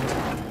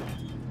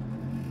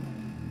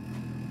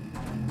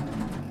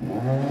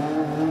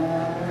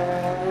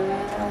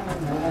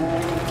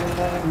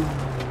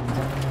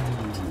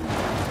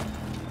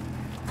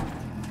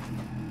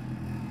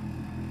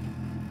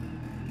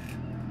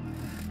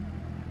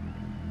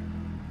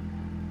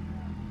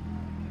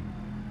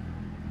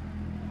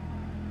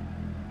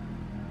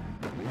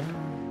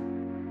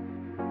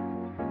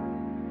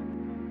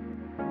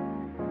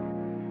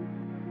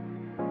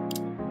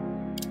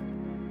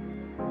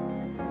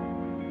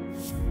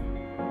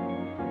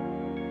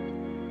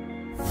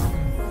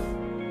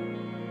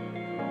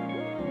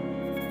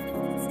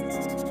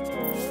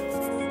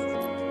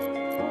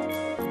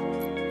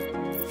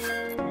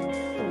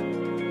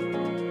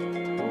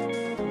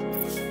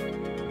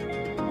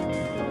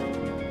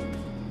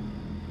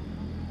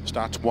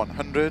 Starts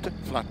 100,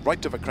 flat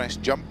right of a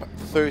crest jump,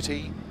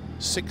 30,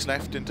 6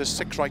 left into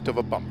 6 right of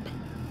a bump.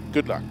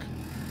 Good luck.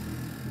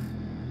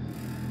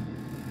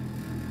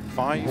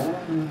 5,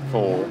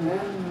 4,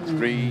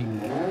 3,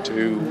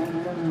 2,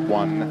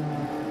 1,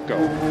 go.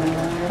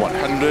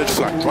 100,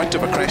 flat right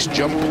of a crest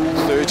jump,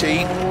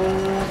 30,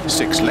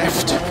 6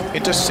 left,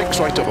 into 6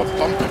 right of a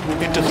bump,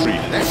 into 3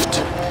 left,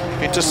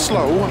 into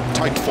slow,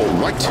 tight 4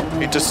 right,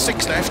 into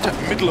 6 left,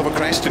 middle of a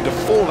crest, into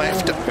 4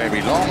 left,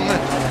 very long,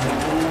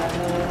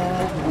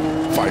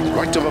 5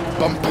 right of a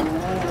bump,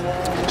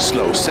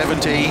 slow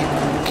 70,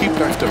 keep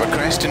left of a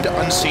crest, into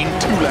unseen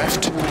 2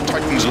 left,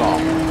 tightens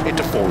long,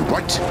 into 4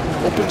 right,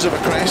 opens of a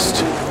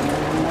crest,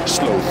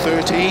 slow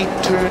 30,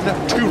 turn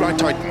 2 right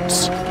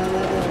tightens,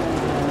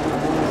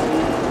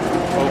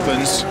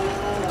 opens,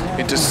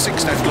 into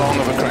 6 left long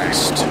of a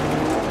crest,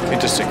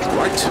 into 6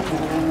 right,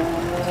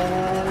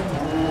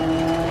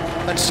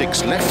 and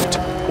 6 left,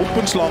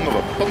 opens long of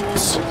a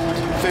bumps,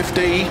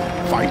 50,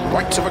 5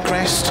 right of a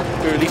crest,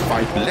 early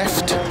 5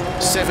 left,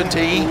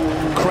 70,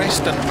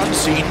 crest and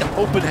unseen,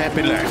 open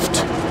hairpin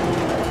left.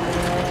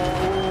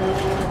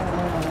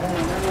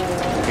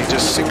 Into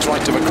 6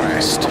 right of a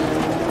crest.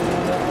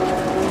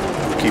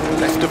 Keep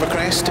left of a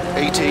crest,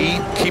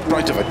 80, keep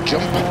right of a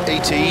jump,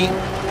 80,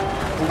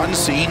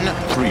 unseen,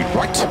 3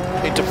 right,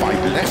 into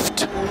 5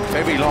 left,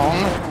 very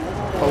long,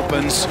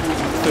 opens,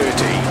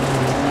 30.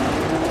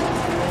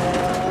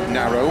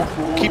 Narrow,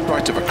 keep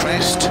right of a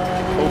crest,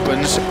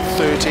 opens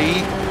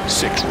 30,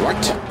 6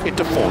 right,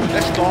 into 4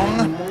 left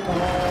long,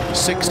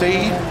 60, 4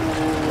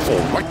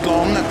 right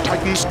long,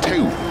 tightens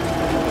 2,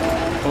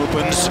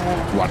 opens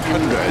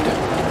 100,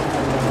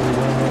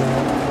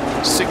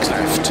 6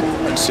 left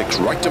and 6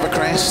 right of a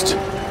crest,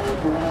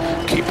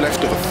 keep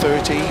left of a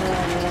 30,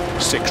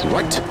 6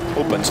 right,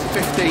 opens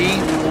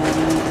 50,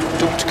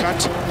 don't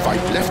cut,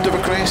 5 left of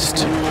a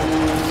crest,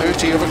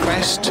 30 of a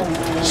crest,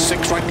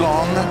 6 right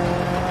long,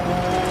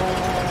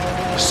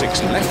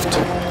 6 left,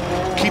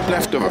 keep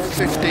left of a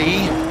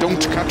 50,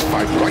 don't cut,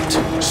 5 right,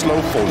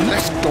 slow 4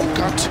 left, don't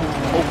cut,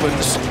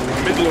 opens,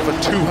 middle of a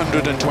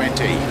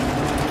 220.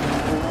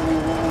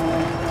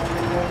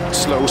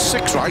 Slow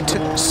 6 right,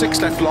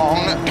 6 left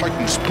long,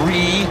 tightens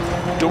 3,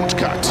 don't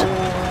cut.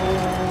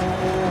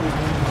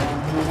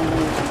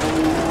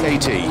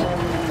 80,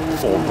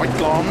 4 right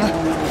long,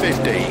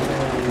 50.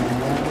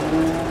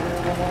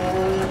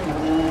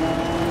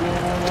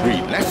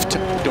 3 left,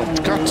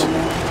 don't cut.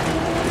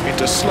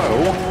 Into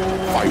slow,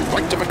 5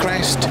 right of a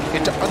crest,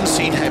 into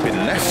unseen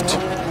hairpin left,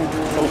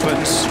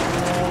 opens,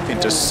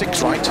 into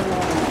 6 right,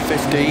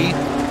 50,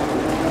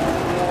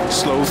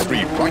 slow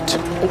 3 right,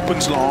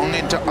 opens long,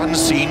 into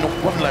unseen,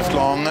 1 left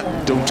long,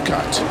 don't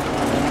cut.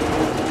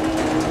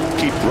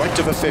 Keep right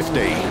of a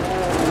 50,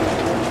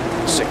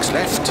 6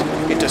 left,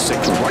 into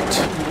 6 right,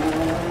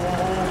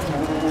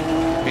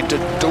 into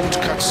don't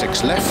cut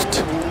 6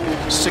 left,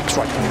 6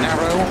 right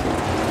narrow,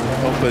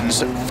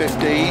 opens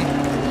 50,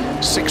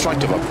 6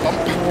 right of a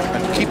bump,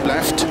 and keep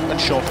left, and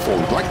short 4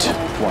 right,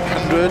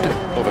 100,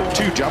 over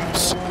 2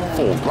 jumps,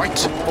 4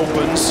 right,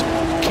 opens,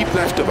 keep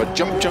left of a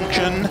jump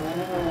junction,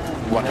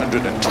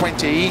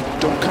 120,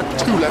 don't cut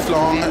 2 left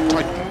long,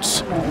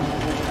 tightens,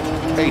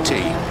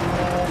 80,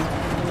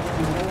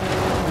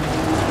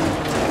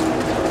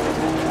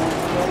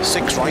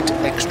 6 right,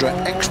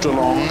 extra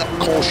long,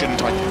 caution,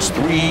 tightens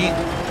 3,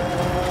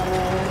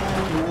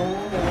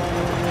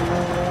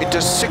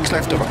 into 6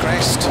 left of a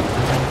crest,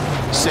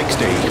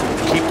 60,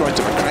 keep right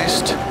of a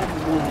crest,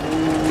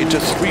 into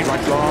 3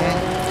 right long,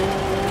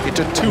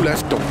 into 2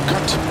 left, don't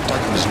cut,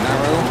 tightens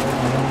narrow,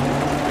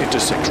 into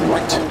 6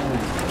 right,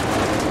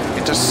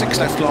 into 6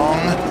 left long,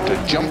 to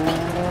jump,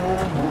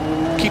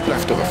 keep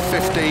left of a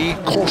 50,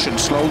 caution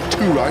slow,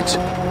 2 right,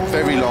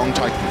 very long,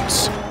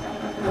 tightens,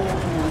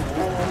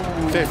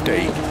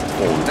 50,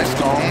 4 left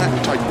long,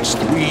 tightens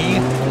 3,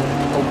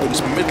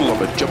 opens middle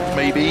of a jump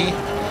maybe,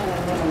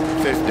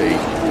 50,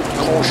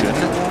 caution,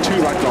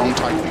 2 right long,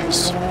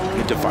 tightens,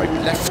 into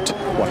 5 left,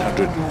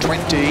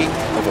 120,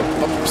 over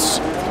bumps,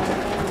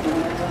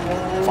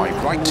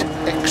 5 right,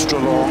 extra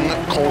long,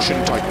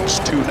 caution, tightens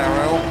 2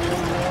 narrow,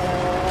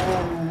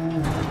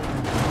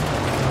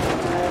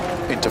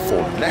 into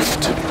 4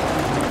 left,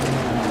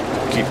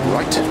 keep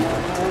right,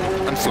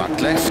 and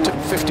flat left,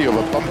 50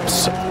 over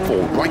bumps, 4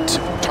 right,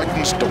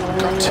 tightens, don't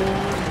cut,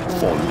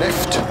 4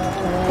 left,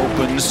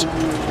 opens,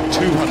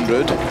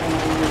 200,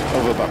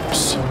 over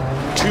bumps,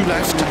 2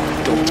 left,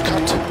 don't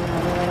cut,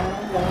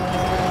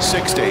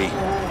 60,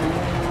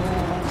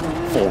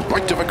 4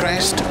 right of a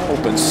crest,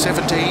 opens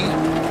 70,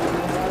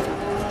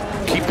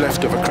 keep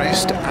left of a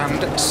crest,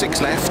 and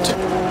 6 left,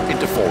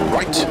 into 4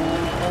 right,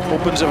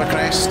 opens of a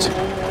crest,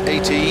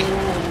 80,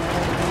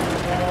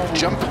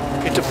 jump,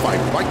 into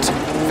 5 right,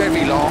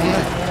 very long,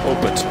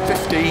 opens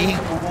 50,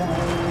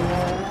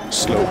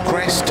 slow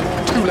crest, 2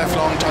 left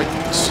long,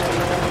 tightens,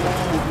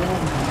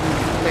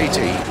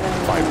 80,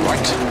 5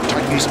 right,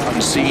 tightens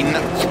unseen,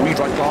 3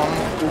 right long,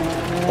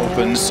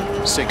 opens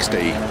 60,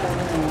 3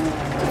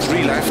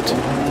 left,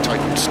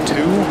 tightens 2,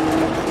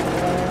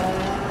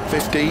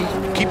 50,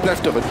 keep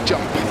left of a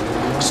jump,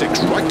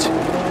 6 right,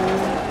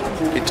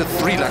 into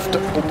 3 left,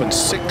 opens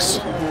 6,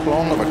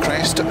 long of a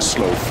crest,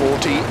 slow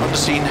 40,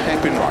 unseen,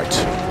 hairpin right,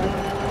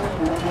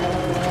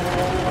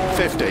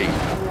 50,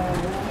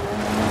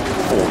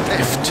 4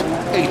 left,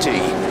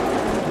 80,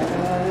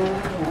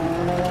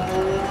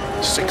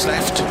 6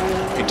 left,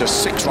 into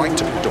 6 right,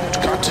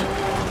 don't cut,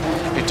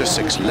 into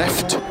 6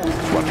 left,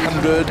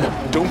 100,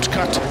 don't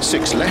cut,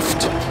 6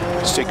 left,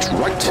 6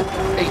 right,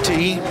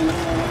 80,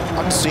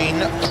 unseen,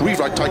 3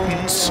 right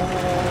tightens,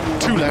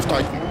 2 left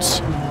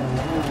tightens,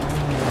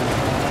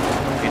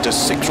 into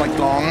 6 right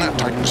long,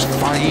 tightens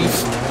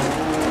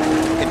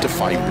 5, into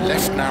 5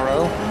 left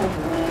narrow,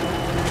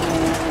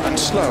 and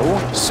slow,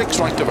 6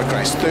 right of a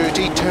crest,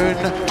 30, turn,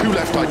 2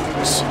 left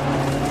tightens,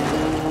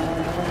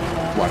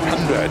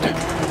 100,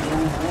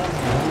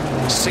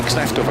 6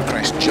 left of a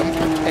crest, jump,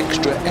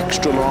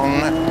 extra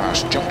long,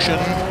 past junction,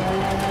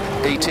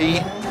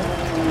 80,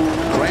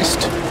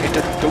 crest,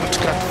 into don't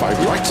cut,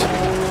 5 right,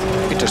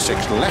 into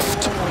 6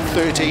 left,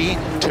 30,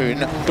 turn,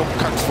 don't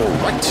cut, 4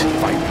 right,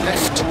 5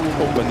 left,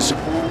 opens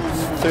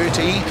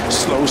 30,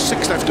 slow,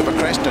 6 left of a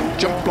crest, and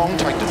jump long,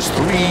 tightens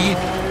 3,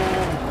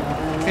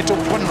 into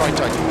 1 right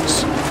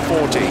tightens,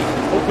 40,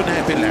 open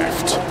hairpin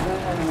left,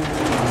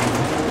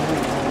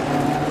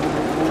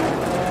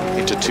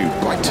 into 2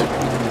 right,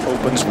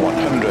 opens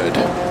 100,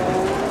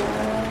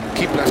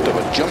 keep left of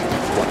a jump,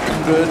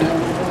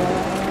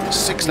 100,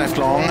 6 left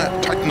long,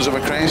 tightens of a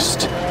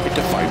crest,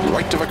 into 5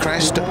 right of a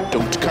crest,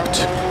 don't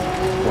cut,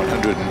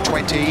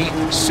 120,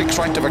 6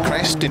 right of a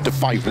crest, into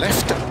 5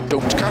 left,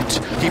 don't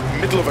cut, keep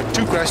middle of a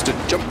 2 crest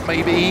and jump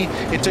maybe,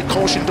 into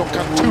caution, don't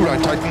cut, 2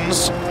 right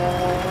tightens,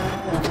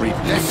 3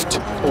 left,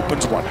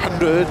 opens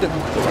 100,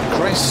 over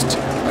crest,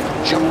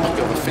 and jump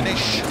over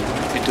finish,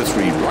 into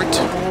 3 right,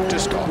 to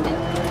stop.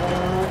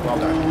 Well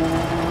done.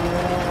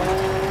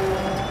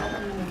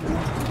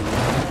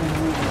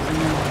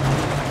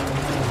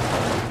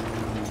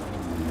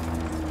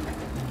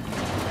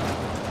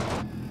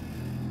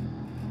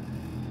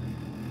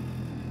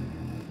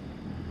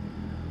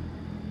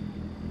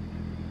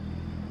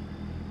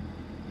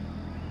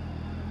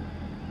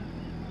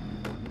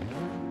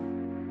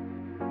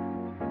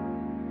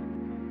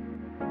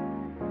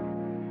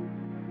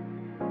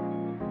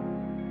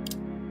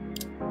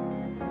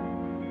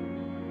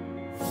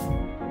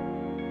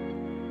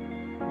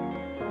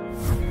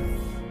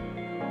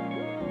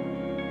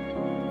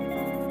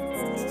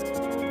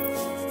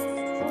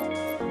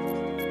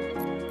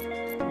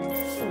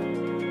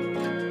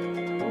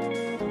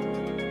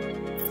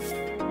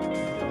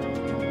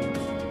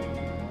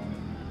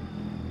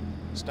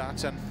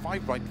 Starts and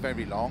 5 right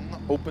very long,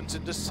 opens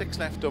into 6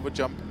 left over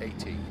jump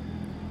 80.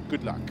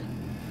 Good luck.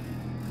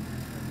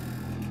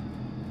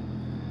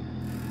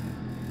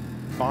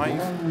 5,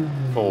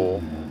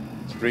 4,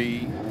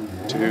 3,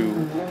 2,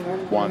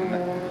 1,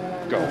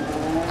 go.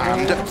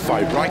 And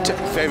 5 right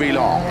very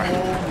long,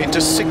 into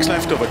 6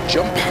 left over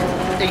jump,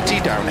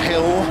 80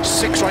 downhill,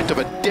 6 right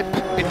over dip,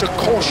 into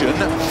caution,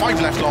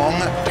 5 left long,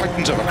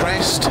 tightens over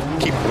crest,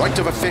 keep right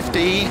over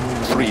 50,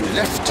 3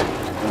 left,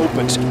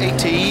 opens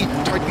 80,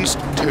 tightens,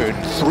 turn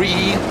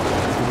 3,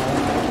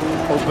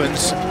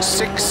 opens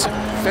 6,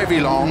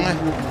 very long,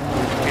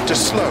 into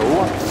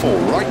slow, 4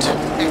 right,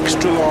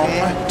 extra long,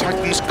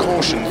 tightens,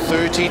 caution,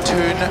 30,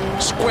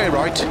 turn, square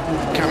right,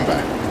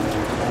 camber,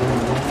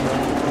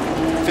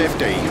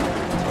 50,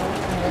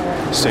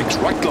 6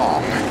 right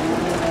long,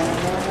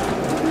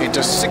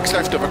 into 6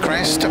 left of a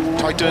crest,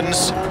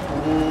 tightens,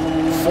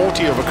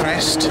 40 over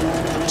crest, 2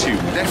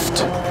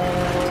 left,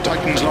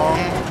 tightens long,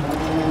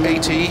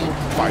 80,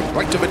 5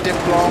 right of a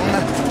dip long,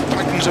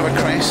 tightens of a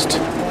crest,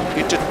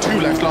 into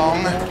 2 left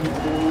long,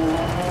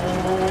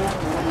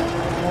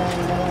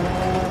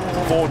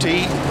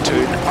 40,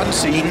 turn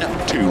unseen,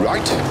 2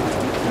 right,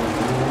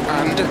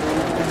 and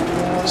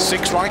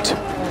 6 right,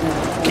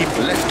 keep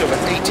left over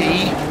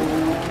 80,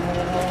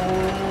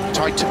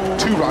 tight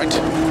 2 right,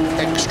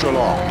 extra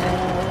long.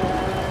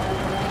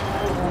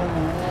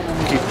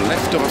 Keep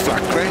left over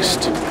flat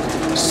crest,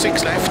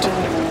 6 left,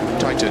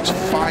 tightens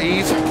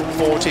 5,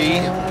 40,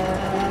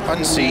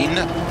 unseen,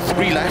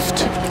 3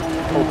 left,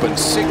 open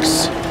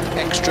 6,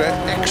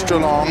 extra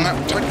long,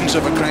 tightens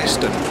over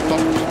crest and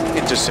bump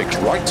into 6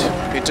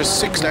 right, into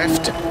 6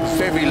 left,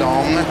 very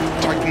long,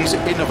 tightens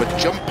in of a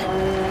jump,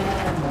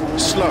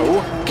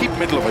 slow, keep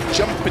middle of a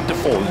jump into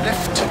 4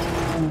 left,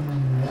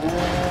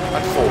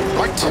 and 4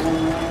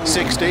 right,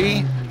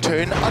 60,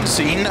 turn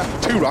unseen,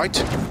 2 right,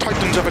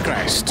 tightens over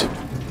crest.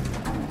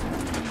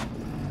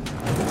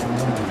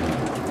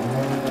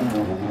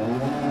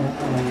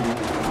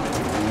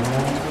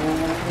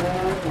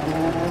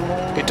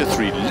 Into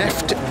 3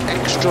 left,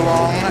 extra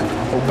long,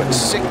 open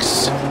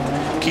 6,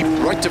 keep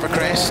right of a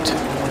crest,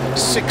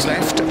 6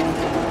 left,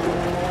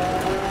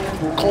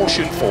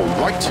 caution 4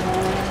 right,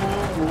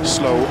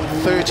 slow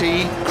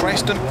 30,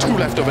 crest and 2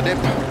 left of a dip,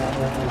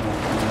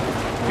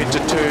 into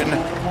turn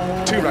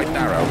 2 right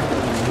narrow,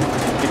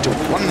 into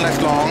 1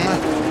 left long,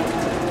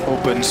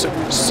 opens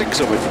 6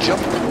 of a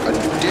jump and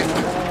dip,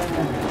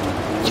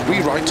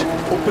 3 right,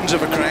 opens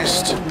of a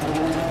crest,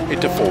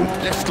 into 4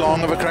 left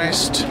long of a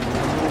crest,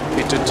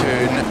 into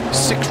turn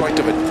 6 right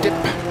of a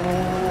dip,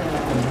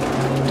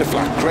 to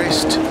flat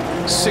crest,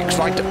 6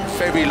 right,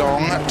 very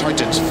long,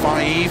 tightens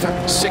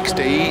 5,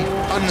 60,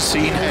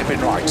 unseen, hairpin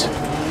right,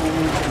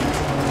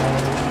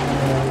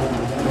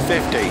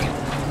 50,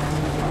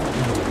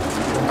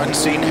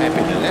 unseen,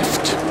 hairpin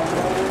left,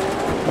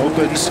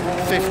 opens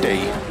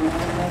 50,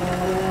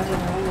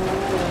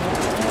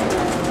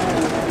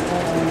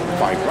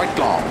 5 right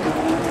long,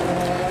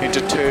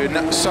 into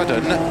turn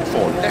sudden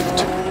 4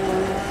 left,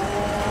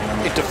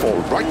 into 4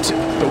 right,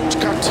 don't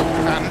cut,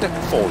 and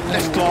 4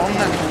 left long,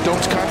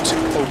 don't cut,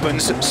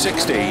 opens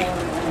 60.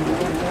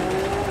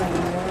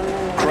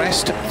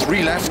 Crest,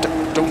 3 left,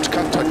 don't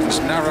cut, tightens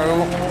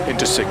narrow,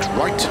 into 6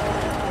 right,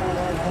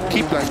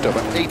 keep left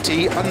over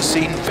 80,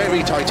 unseen,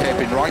 very tight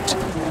hairpin right,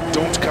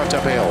 don't cut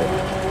uphill.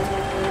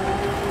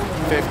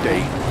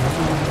 50.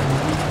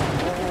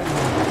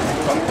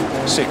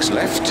 Bump, 6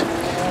 left,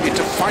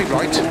 into 5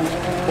 right,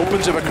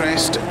 opens over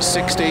crest,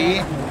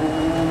 60,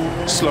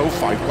 slow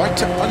 5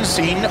 right,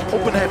 unseen,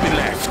 open hairpin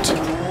left.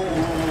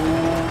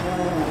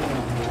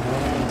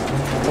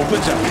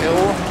 Opens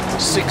uphill,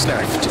 6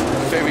 left,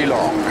 very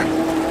long.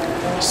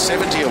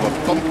 70 over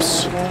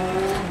bumps,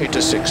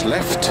 into 6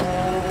 left.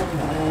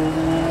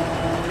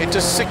 Into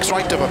 6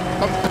 right over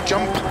bump,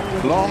 jump,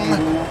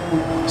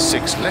 long.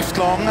 6 left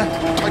long,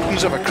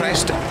 tightens over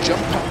crest,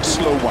 jump,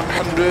 slow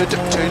 100,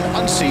 turn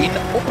unseen,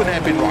 open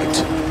hairpin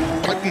right.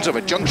 Tightens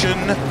over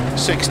junction,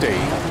 60,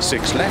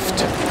 6 left,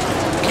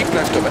 keep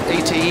left over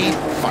 80,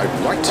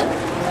 5 right.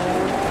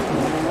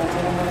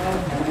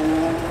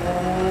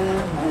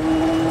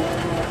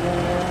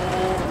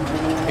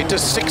 Into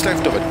 6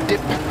 left over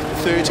dip,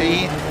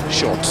 30,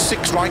 short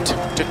 6 right,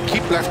 to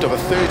keep left over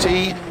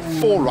 30,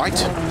 4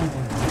 right.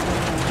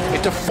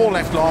 Into 4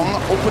 left long,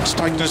 opens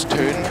tightens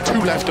turn,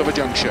 2 left over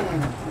junction.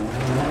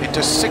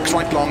 Into 6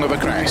 right long over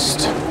crest.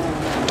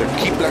 To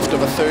keep left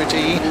over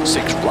 30,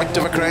 6 right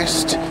over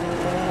crest.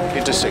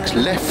 Into 6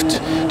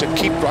 left, to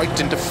keep right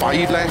into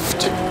 5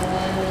 left,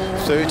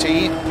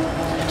 30,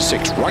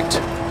 6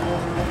 right,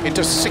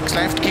 into 6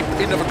 left, keep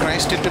in over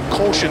crest, into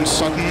caution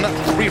sudden,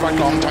 3 right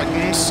long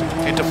tightens,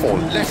 into 4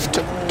 left,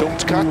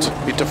 don't cut,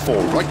 into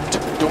 4 right,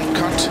 don't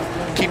cut,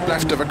 keep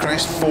left over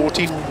crest,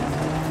 40, 4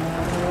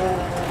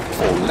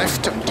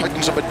 left,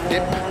 tightens up a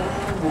dip,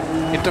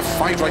 into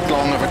 5 right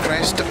long over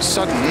crest,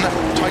 sudden,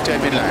 tight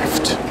hairpin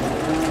left,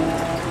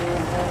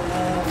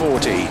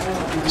 40,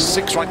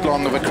 6 right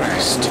long of a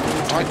crest,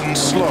 tighten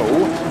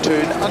slow,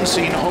 turn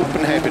unseen,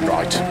 open hairpin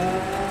right,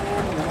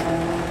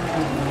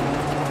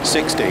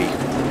 60,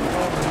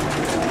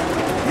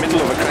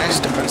 middle of a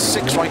crest and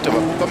 6 right of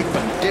a bump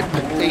and dip,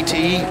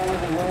 80,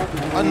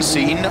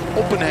 unseen,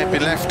 open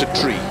hairpin left to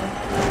tree,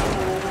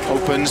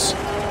 opens,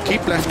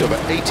 keep left over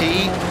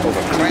 80,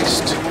 over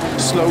crest,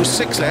 slow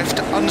 6 left,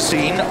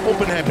 unseen,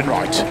 open hairpin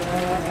right,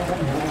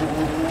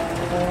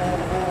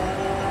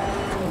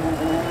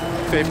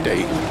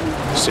 50,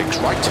 6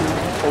 right,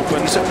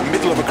 opens,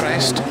 middle of a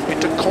crest,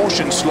 into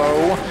caution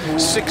slow,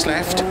 6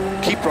 left,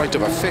 keep right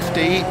over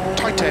 50,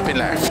 tight hairpin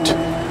left,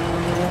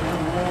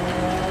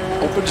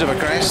 opens of a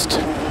crest,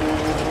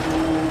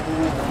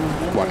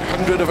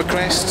 100 over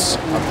crests,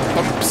 and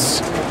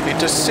bumps,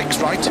 into 6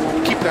 right,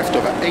 keep left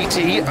over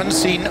 80,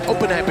 unseen,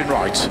 open hairpin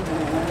right,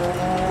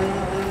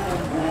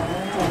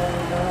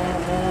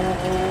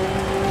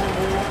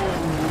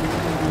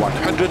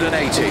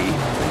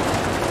 180,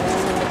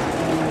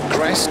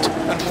 crest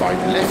and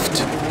 5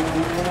 left,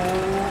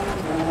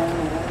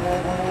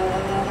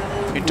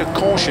 into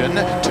caution,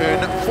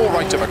 turn 4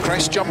 right of a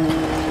crest jump,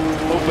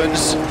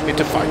 opens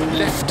into 5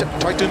 left,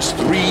 tightens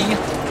 3,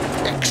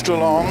 extra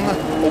long,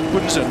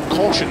 opens and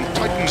caution,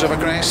 tightens of a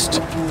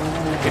crest,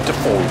 into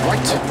 4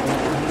 right,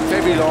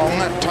 very long,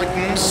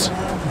 tightens,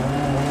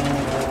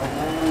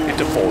 into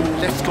into 4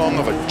 left long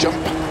of a jump,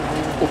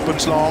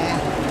 opens long,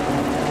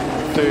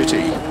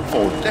 30,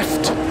 4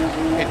 left,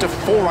 into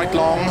 4 right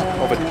long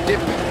of a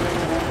dip,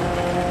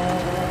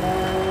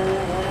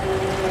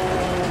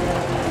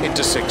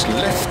 into 6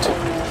 left,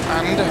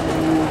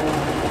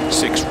 and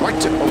 6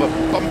 right of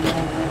a bump,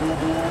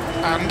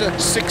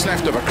 and 6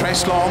 left of a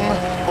crest long,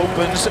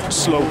 opens,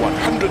 slow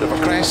 100 of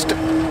a crest,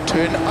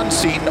 turn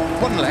unseen,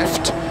 1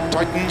 left,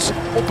 tightens,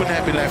 open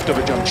happy left of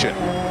a junction,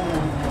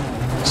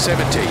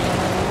 70,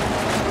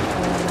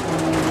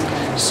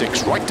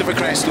 6 right of a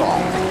crest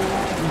long,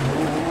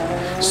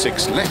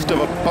 6 left of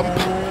a bump,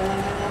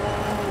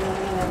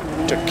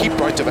 to keep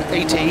right of a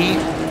 80,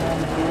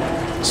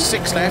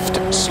 6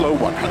 left, slow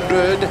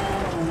 100,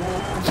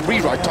 3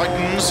 right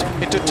tightens,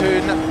 into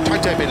turn,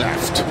 tight heavy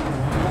left.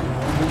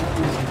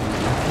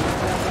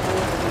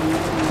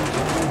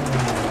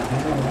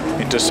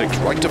 Into 6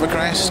 right of a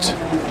crest,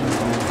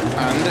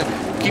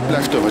 and keep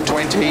left of a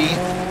 20,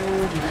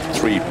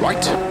 3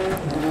 right,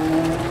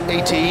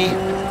 80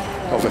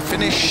 of a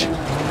finish,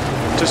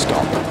 to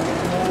stop.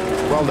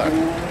 Well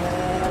done.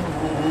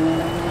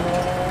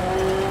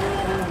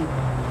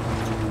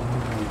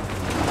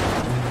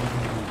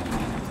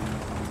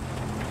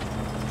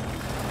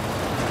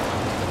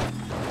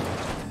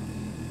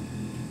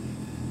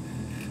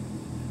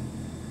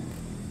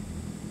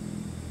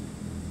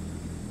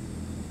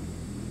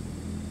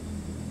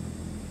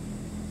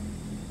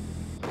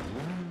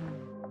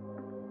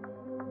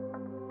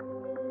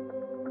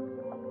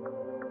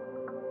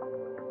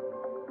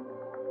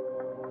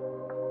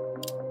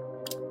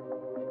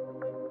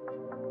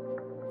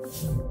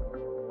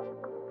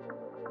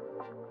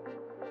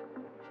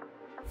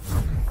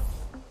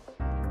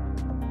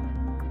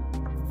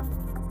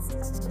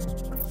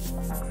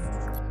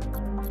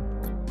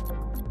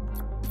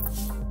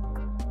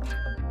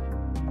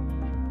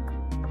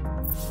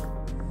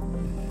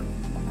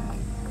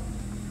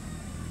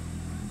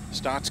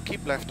 Starts,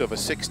 keep left over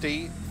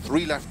 60,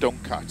 3 left,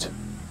 don't cut.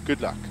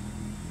 Good luck.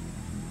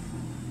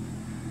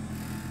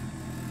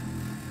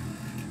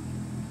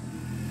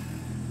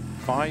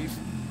 Five,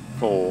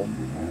 4,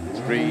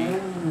 3,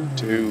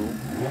 2,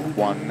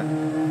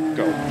 1,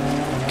 go.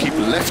 Keep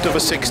left over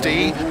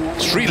 60,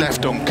 3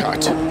 left, don't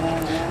cut.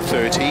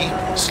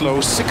 30,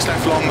 slow 6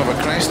 left long of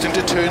a crest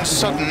into turn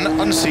sudden,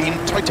 unseen,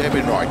 tight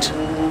hairpin right.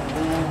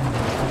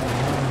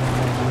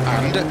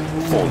 And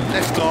 4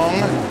 left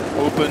long,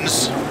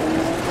 opens.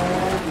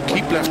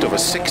 Keep left over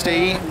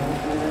 60,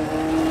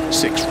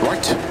 6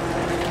 right,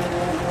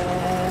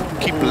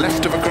 keep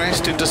left of a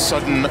crest into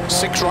sudden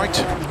 6 right,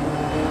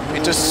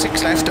 into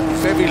 6 left,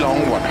 very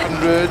long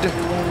 100,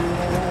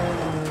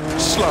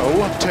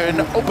 slow, turn,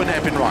 open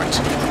hairpin right,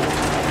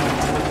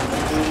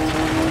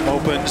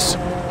 opens,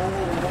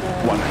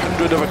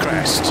 100 of a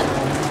crest,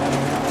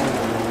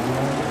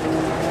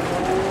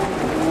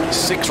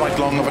 6 right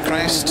long of a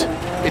crest,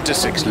 into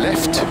 6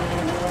 left,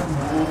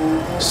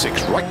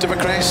 6 right of a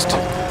crest,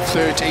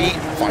 30,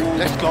 5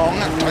 left long,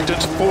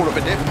 tightens 4 of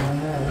a dip,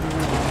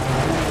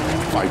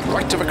 5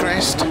 right of a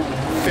crest,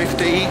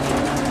 50,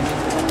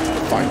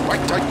 5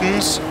 right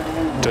tightens,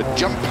 to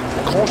jump,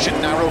 caution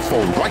narrow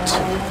 4 right,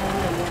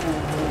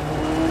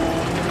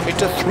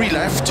 into 3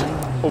 left,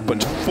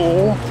 opens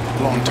 4,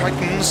 long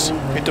tightens,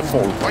 into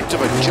 4 right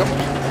of a jump,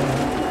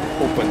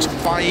 opens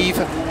 5,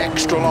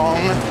 extra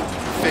long,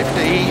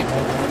 50,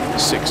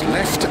 6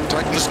 left,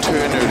 tightens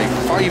turn early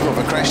 5 of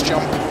a crest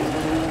jump,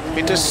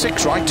 into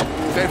 6 right,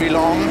 very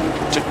long,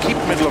 to keep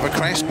middle of a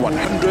crest,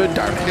 100,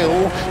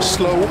 downhill,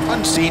 slow,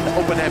 unseen,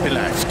 open happy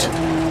left.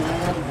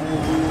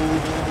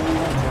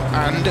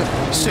 And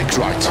 6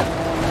 right,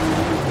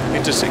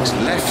 into 6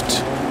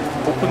 left,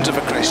 opens of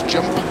a crest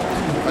jump,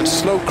 and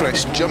slow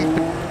crest jump,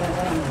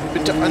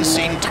 into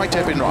unseen, tight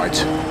hairpin right.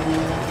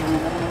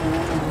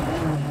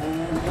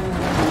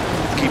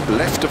 Keep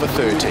left of a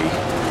 30,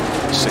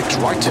 6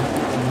 right,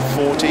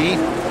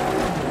 40,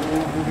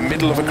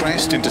 middle of a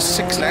crest into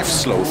 6 left,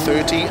 slow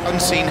 30,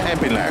 unseen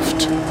hairpin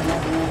left.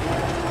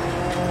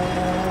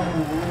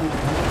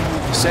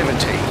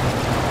 70.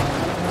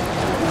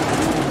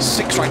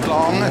 6 right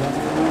long,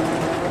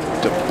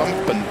 to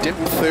bump and dip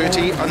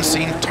 30,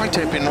 unseen tight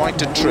hairpin right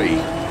to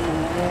tree.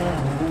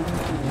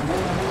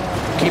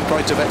 Keep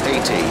right over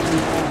 80.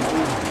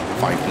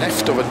 5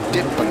 left over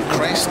dip and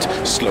crest,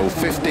 slow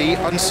 50,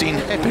 unseen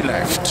hairpin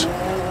left.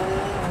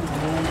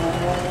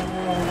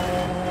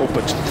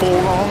 Opens 4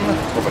 long,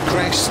 of a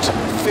crest,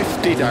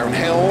 50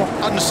 downhill,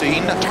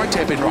 unseen, tight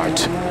hairpin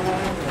right.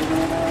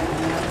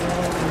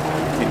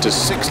 Into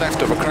 6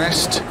 left of a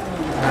crest,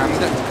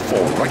 and 4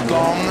 right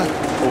long,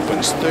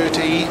 opens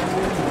 30.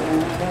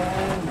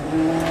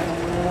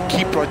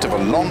 Keep right of a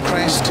long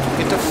crest,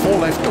 into 4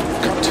 left,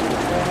 don't cut.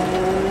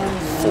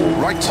 4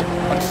 right,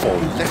 and 4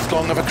 left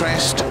long of a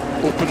crest,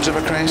 opens of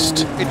a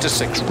crest, into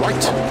 6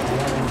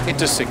 right,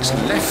 into 6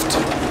 left.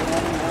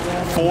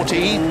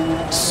 40,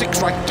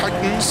 6 right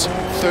tightens,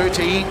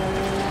 30,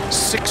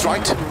 6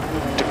 right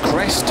to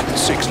crest,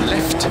 6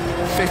 left,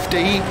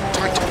 50,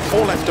 tight,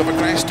 4 left of a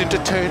crest into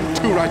turn,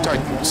 2 right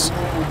tightens.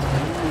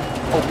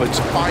 opens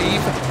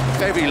 5,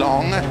 very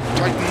long,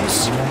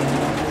 tightens,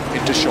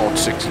 into short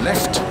 6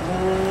 left,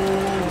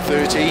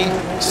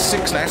 30,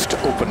 6 left,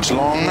 opens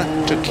long,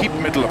 to keep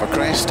middle of a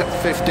crest,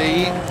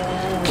 50,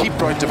 keep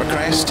right of a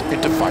crest,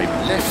 into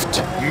 5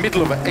 left,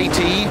 middle of a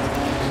 80,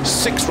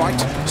 6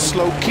 right,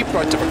 slow, keep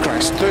right of a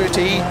crest,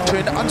 30,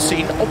 turn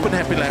unseen, open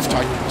happy left,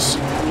 tightens.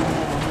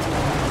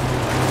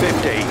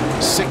 50,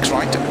 6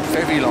 right,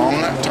 very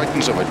long,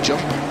 tightens of a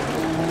jump,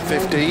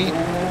 50,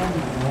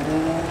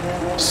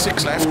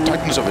 6 left,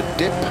 tightens of a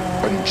dip,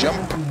 and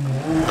jump,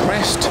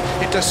 crest,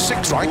 into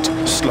 6 right,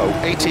 slow,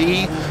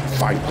 80,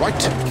 5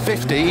 right,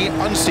 50,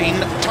 unseen,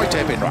 tight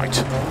hairpin right.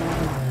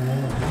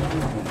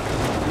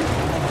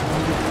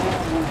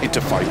 Into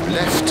 5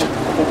 left,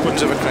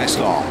 opens of a crest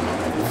long,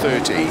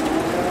 30,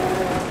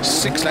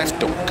 6 left,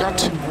 don't cut,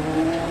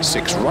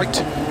 6 right,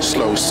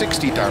 slow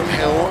 60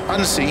 downhill,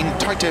 unseen,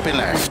 tight hairpin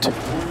left.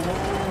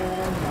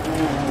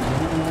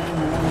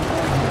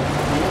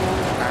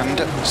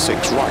 And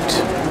 6 right,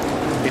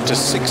 into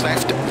 6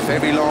 left,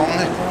 very long,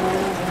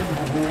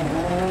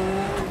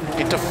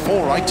 into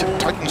 4 right,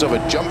 tightens of a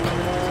jump,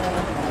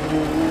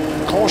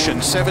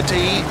 caution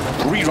 70,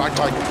 3 right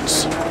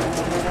tightens,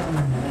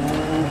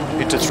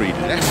 into 3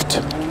 left,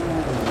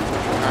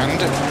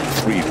 and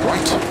 3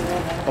 right,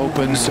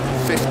 opens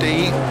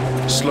 50,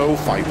 slow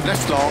 5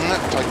 left long,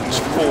 tightens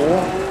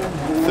 4,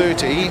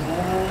 30,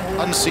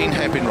 unseen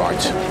hairpin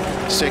right,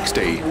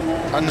 60,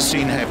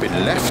 unseen hairpin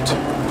left,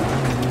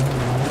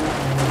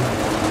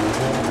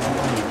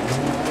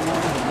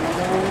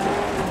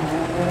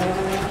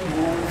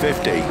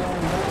 50,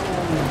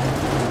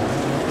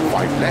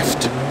 5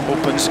 left,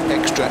 opens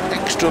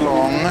extra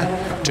long,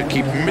 to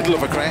keep middle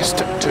of a crest,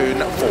 turn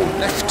 4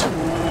 left,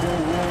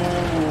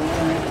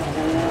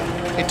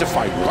 into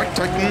 5 right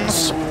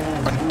tightens,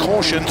 and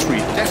caution 3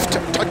 left,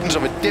 tightens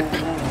of a dip,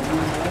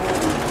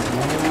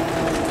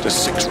 to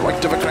 6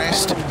 right of a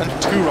crest,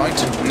 and 2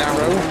 right,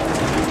 narrow,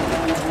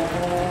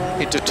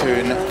 into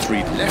turn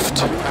 3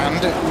 left,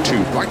 and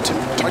 2 right,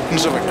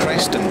 tightens of a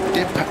crest and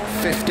dip,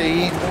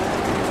 50,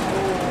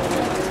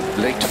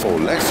 late 4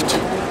 left,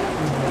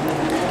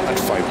 and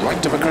 5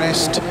 right of a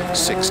crest,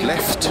 6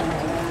 left,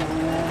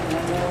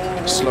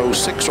 slow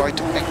 6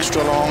 right,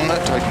 extra long,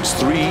 tightens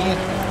 3,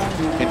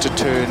 into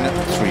turn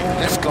 3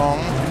 left long,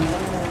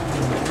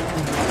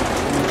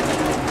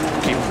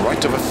 keep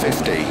right of a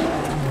 50,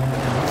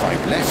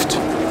 5 left,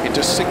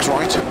 into 6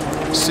 right,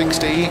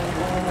 60,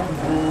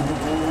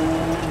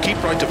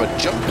 keep right of a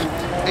jump,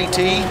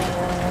 80,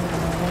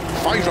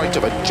 5 right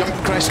of a jump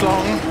crest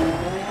long,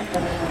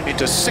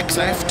 into 6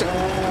 left,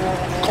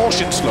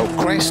 caution slow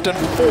crest and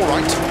 4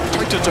 right,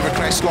 tightens of a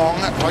crest long,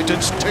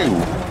 tightens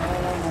 2,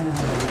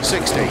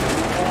 60,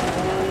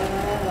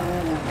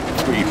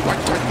 3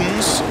 right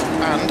tightens,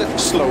 and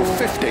slow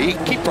 50,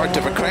 keep right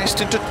of a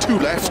crest into 2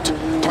 left,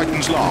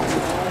 tightens long,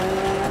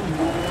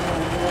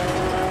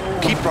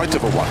 keep right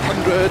of a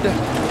 100,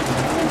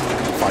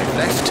 5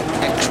 left,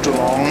 extra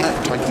long,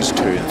 tightens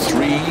turn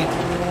 3,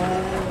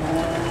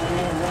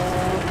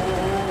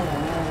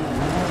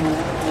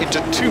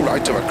 into 2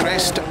 right of a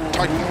crest,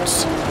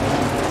 tightens,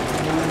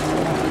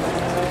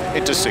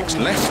 into 6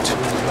 left,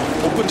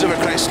 opens of a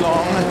crest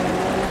long,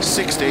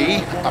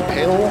 60,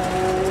 uphill,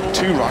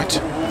 2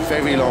 right,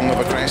 very long of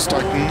a crest,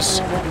 tightens,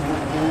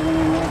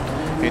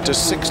 into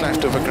 6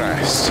 left of a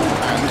crest,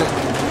 and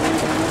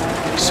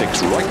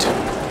 6 right,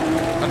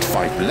 and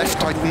 5 left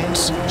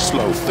tightens,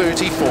 slow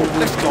 30, 4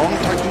 left long,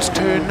 tightens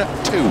turn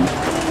 2,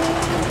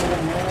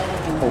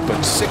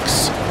 open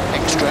 6,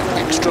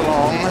 extra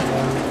long,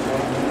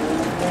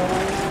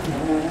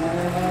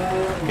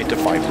 into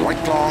 5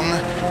 right long,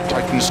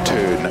 tightens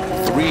turn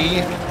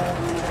 3,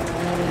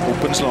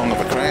 opens long of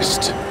a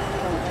crest,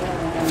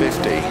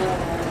 50,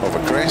 of a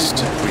crest,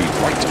 3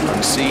 right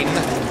unseen,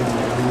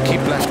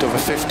 keep left of a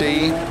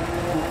 50,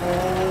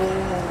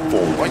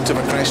 4 right of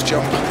a crest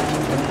jump,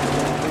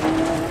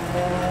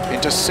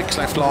 into 6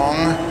 left long,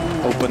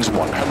 opens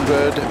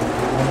 100,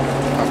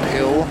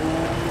 uphill,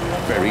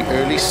 very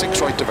early 6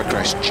 right of a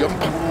crest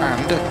jump,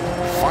 and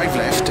 5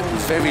 left,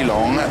 very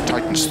long,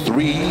 tightens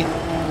 3,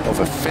 of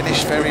a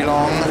finish very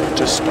long,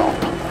 to stop.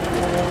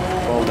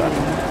 Well done.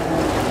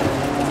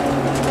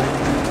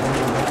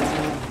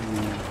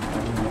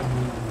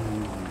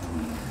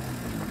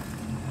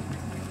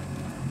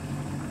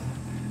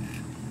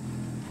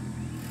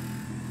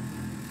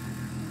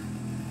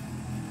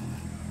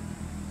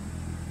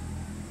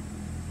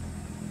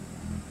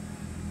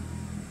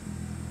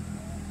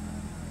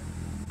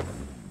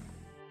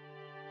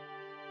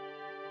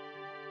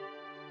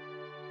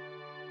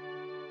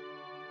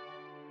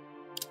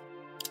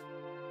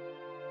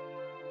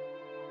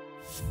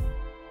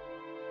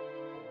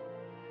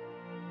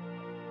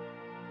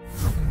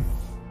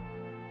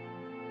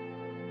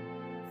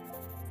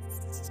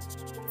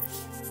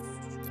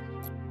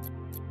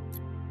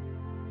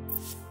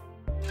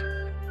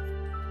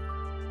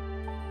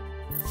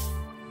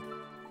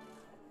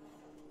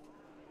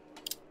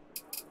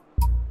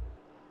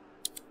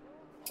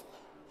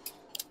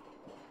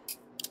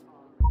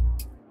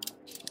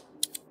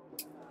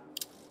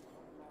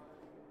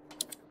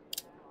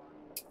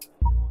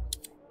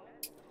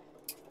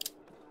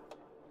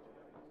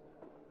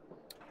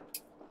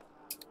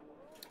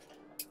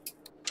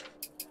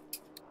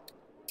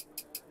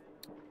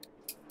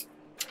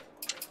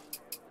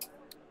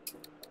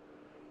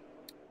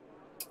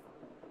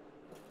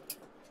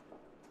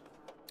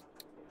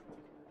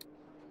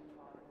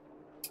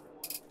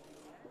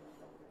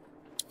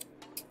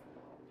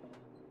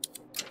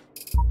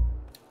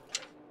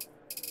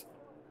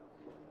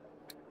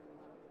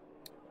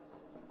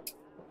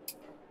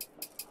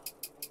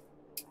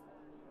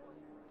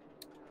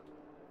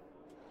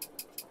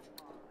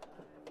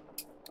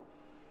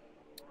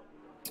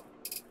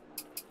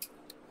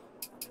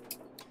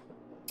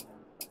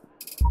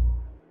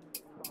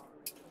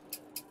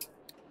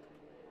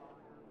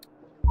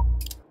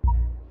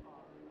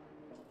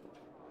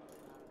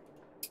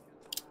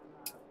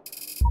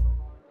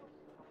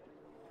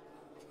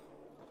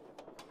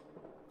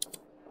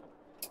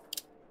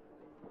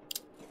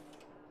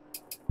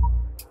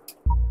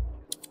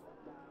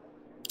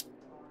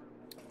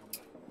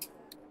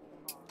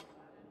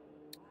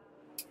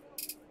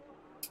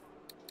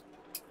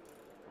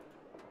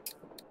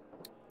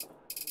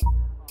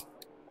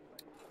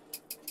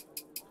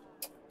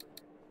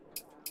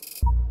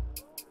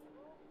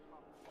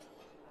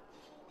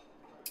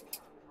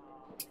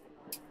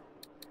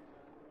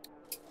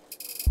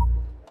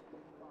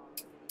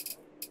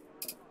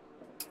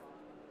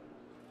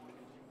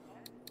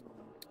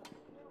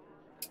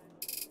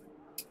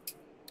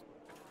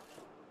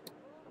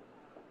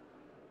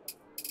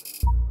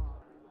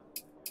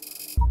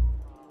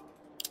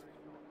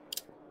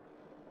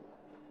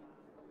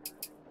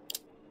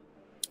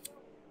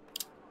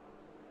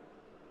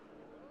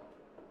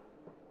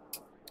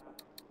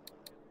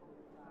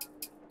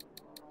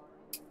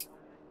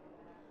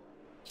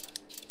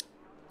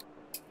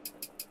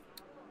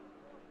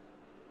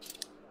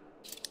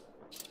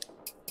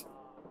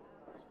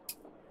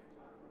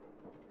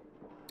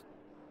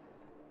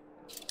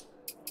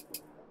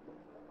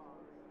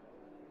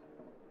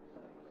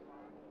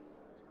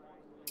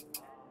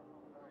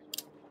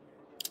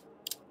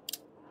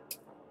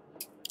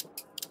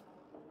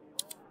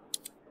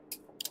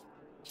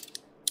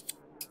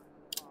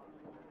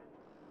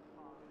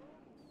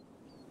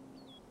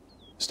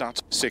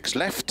 starts 6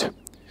 left,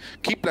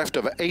 keep left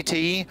over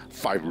 80,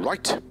 5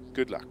 right,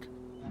 good luck.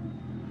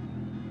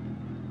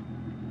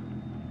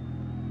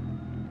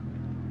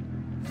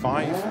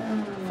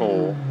 5,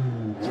 4,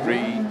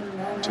 3,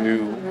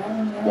 2,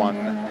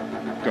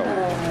 1,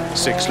 go.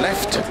 6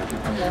 left,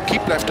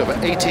 keep left over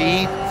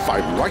 80,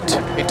 5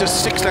 right, into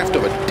 6 left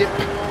over dip,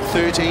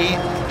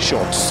 30,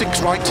 short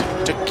 6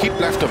 right, to keep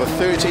left over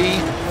 30,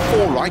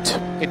 4 right,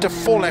 into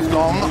 4 left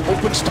long,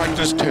 opens,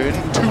 tightens, turn,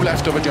 2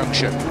 left over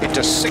junction,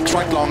 into 6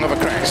 right long over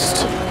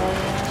crest.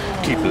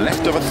 Keep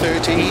left over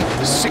 30,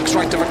 6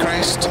 right over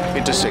crest,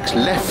 into 6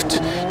 left,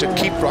 to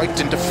keep right,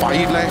 into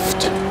 5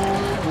 left,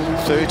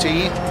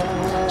 30,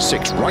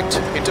 6 right,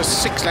 into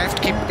 6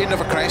 left, keep in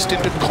over crest,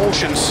 into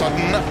caution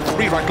sudden,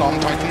 3 right long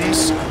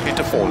tightens,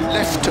 into 4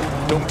 left,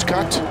 don't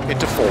cut,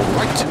 into 4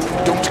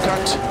 right, don't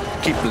cut,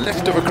 keep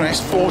left over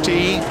crest,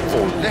 40,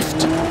 4 left,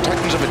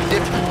 tightens over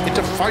dip,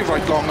 into 5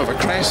 right long over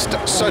crest,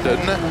 sudden,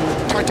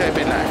 tight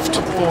hairpin left,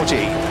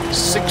 40,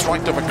 6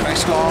 right over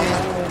crest long,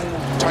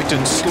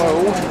 tighten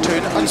slow,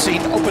 turn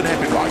unseen, open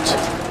hairpin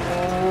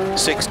right,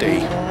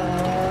 60.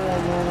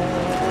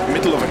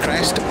 Middle of a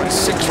crest, and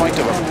 6 right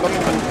of a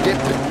bump and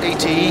dip,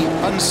 80,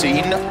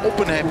 unseen,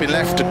 open hairpin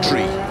left to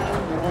tree.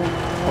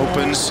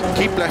 Opens,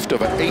 keep left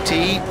over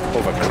 80,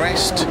 over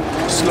crest,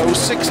 slow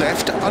 6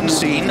 left,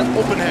 unseen,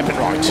 open hairpin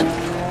right.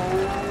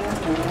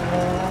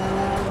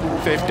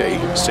 50,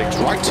 6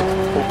 right,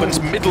 opens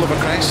middle of a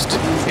crest,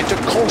 into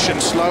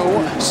caution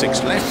slow,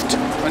 6 left,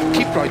 and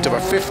keep right over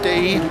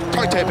 50,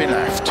 tight hairpin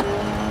left.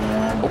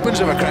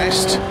 Opens over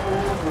crest,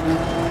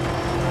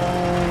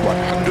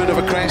 100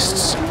 over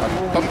crests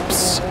and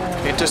bumps,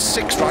 into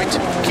 6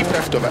 right, keep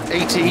left over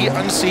 80,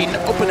 unseen,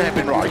 open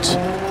hairpin right.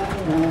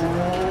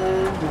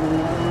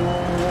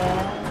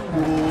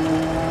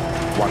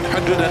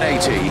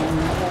 180,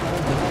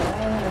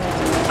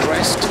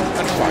 crest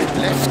and 5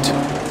 left,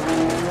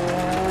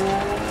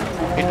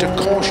 into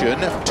caution,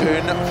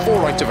 turn 4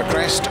 right over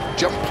crest,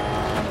 jump,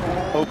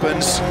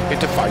 opens,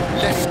 into 5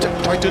 left,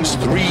 tightens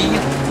 3,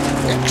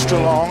 extra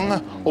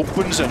long,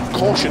 opens and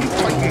caution,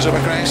 tightens over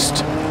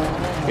crest,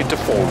 into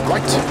 4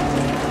 right,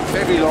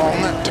 very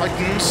long,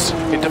 tightens,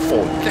 into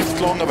 4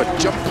 left long of a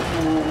jump,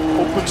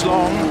 opens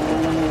long,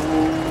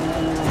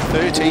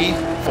 30,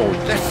 4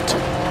 left,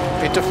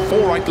 into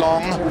 4 right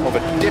long of a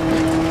dip,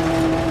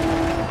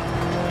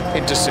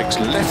 into 6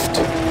 left,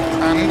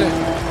 and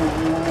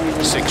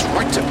 6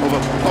 right of a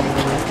bump,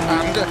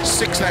 and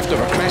 6 left of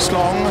a crest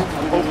long,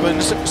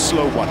 opens,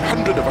 slow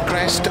 100 of a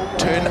crest,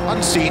 turn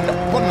unseen,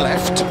 1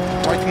 left,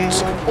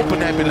 tightens, open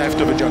hairpin left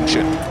of a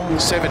junction,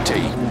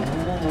 70.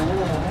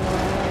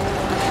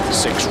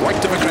 6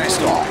 right of a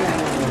crest long,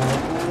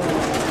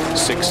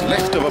 6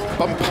 left of a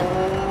bump,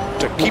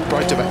 to keep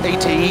right of a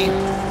 80,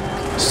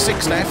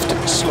 6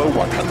 left, slow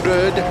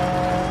 100,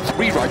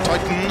 3 right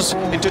tightens,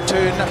 into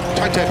turn,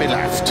 tight hairpin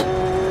left,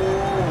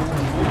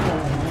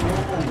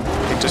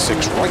 into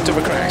 6 right of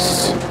a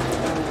crest,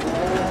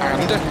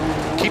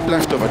 and keep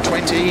left over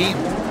 20,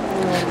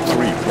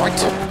 3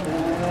 right,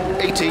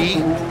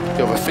 80,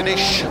 over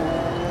finish,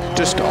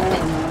 to stop.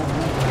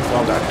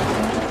 Well done.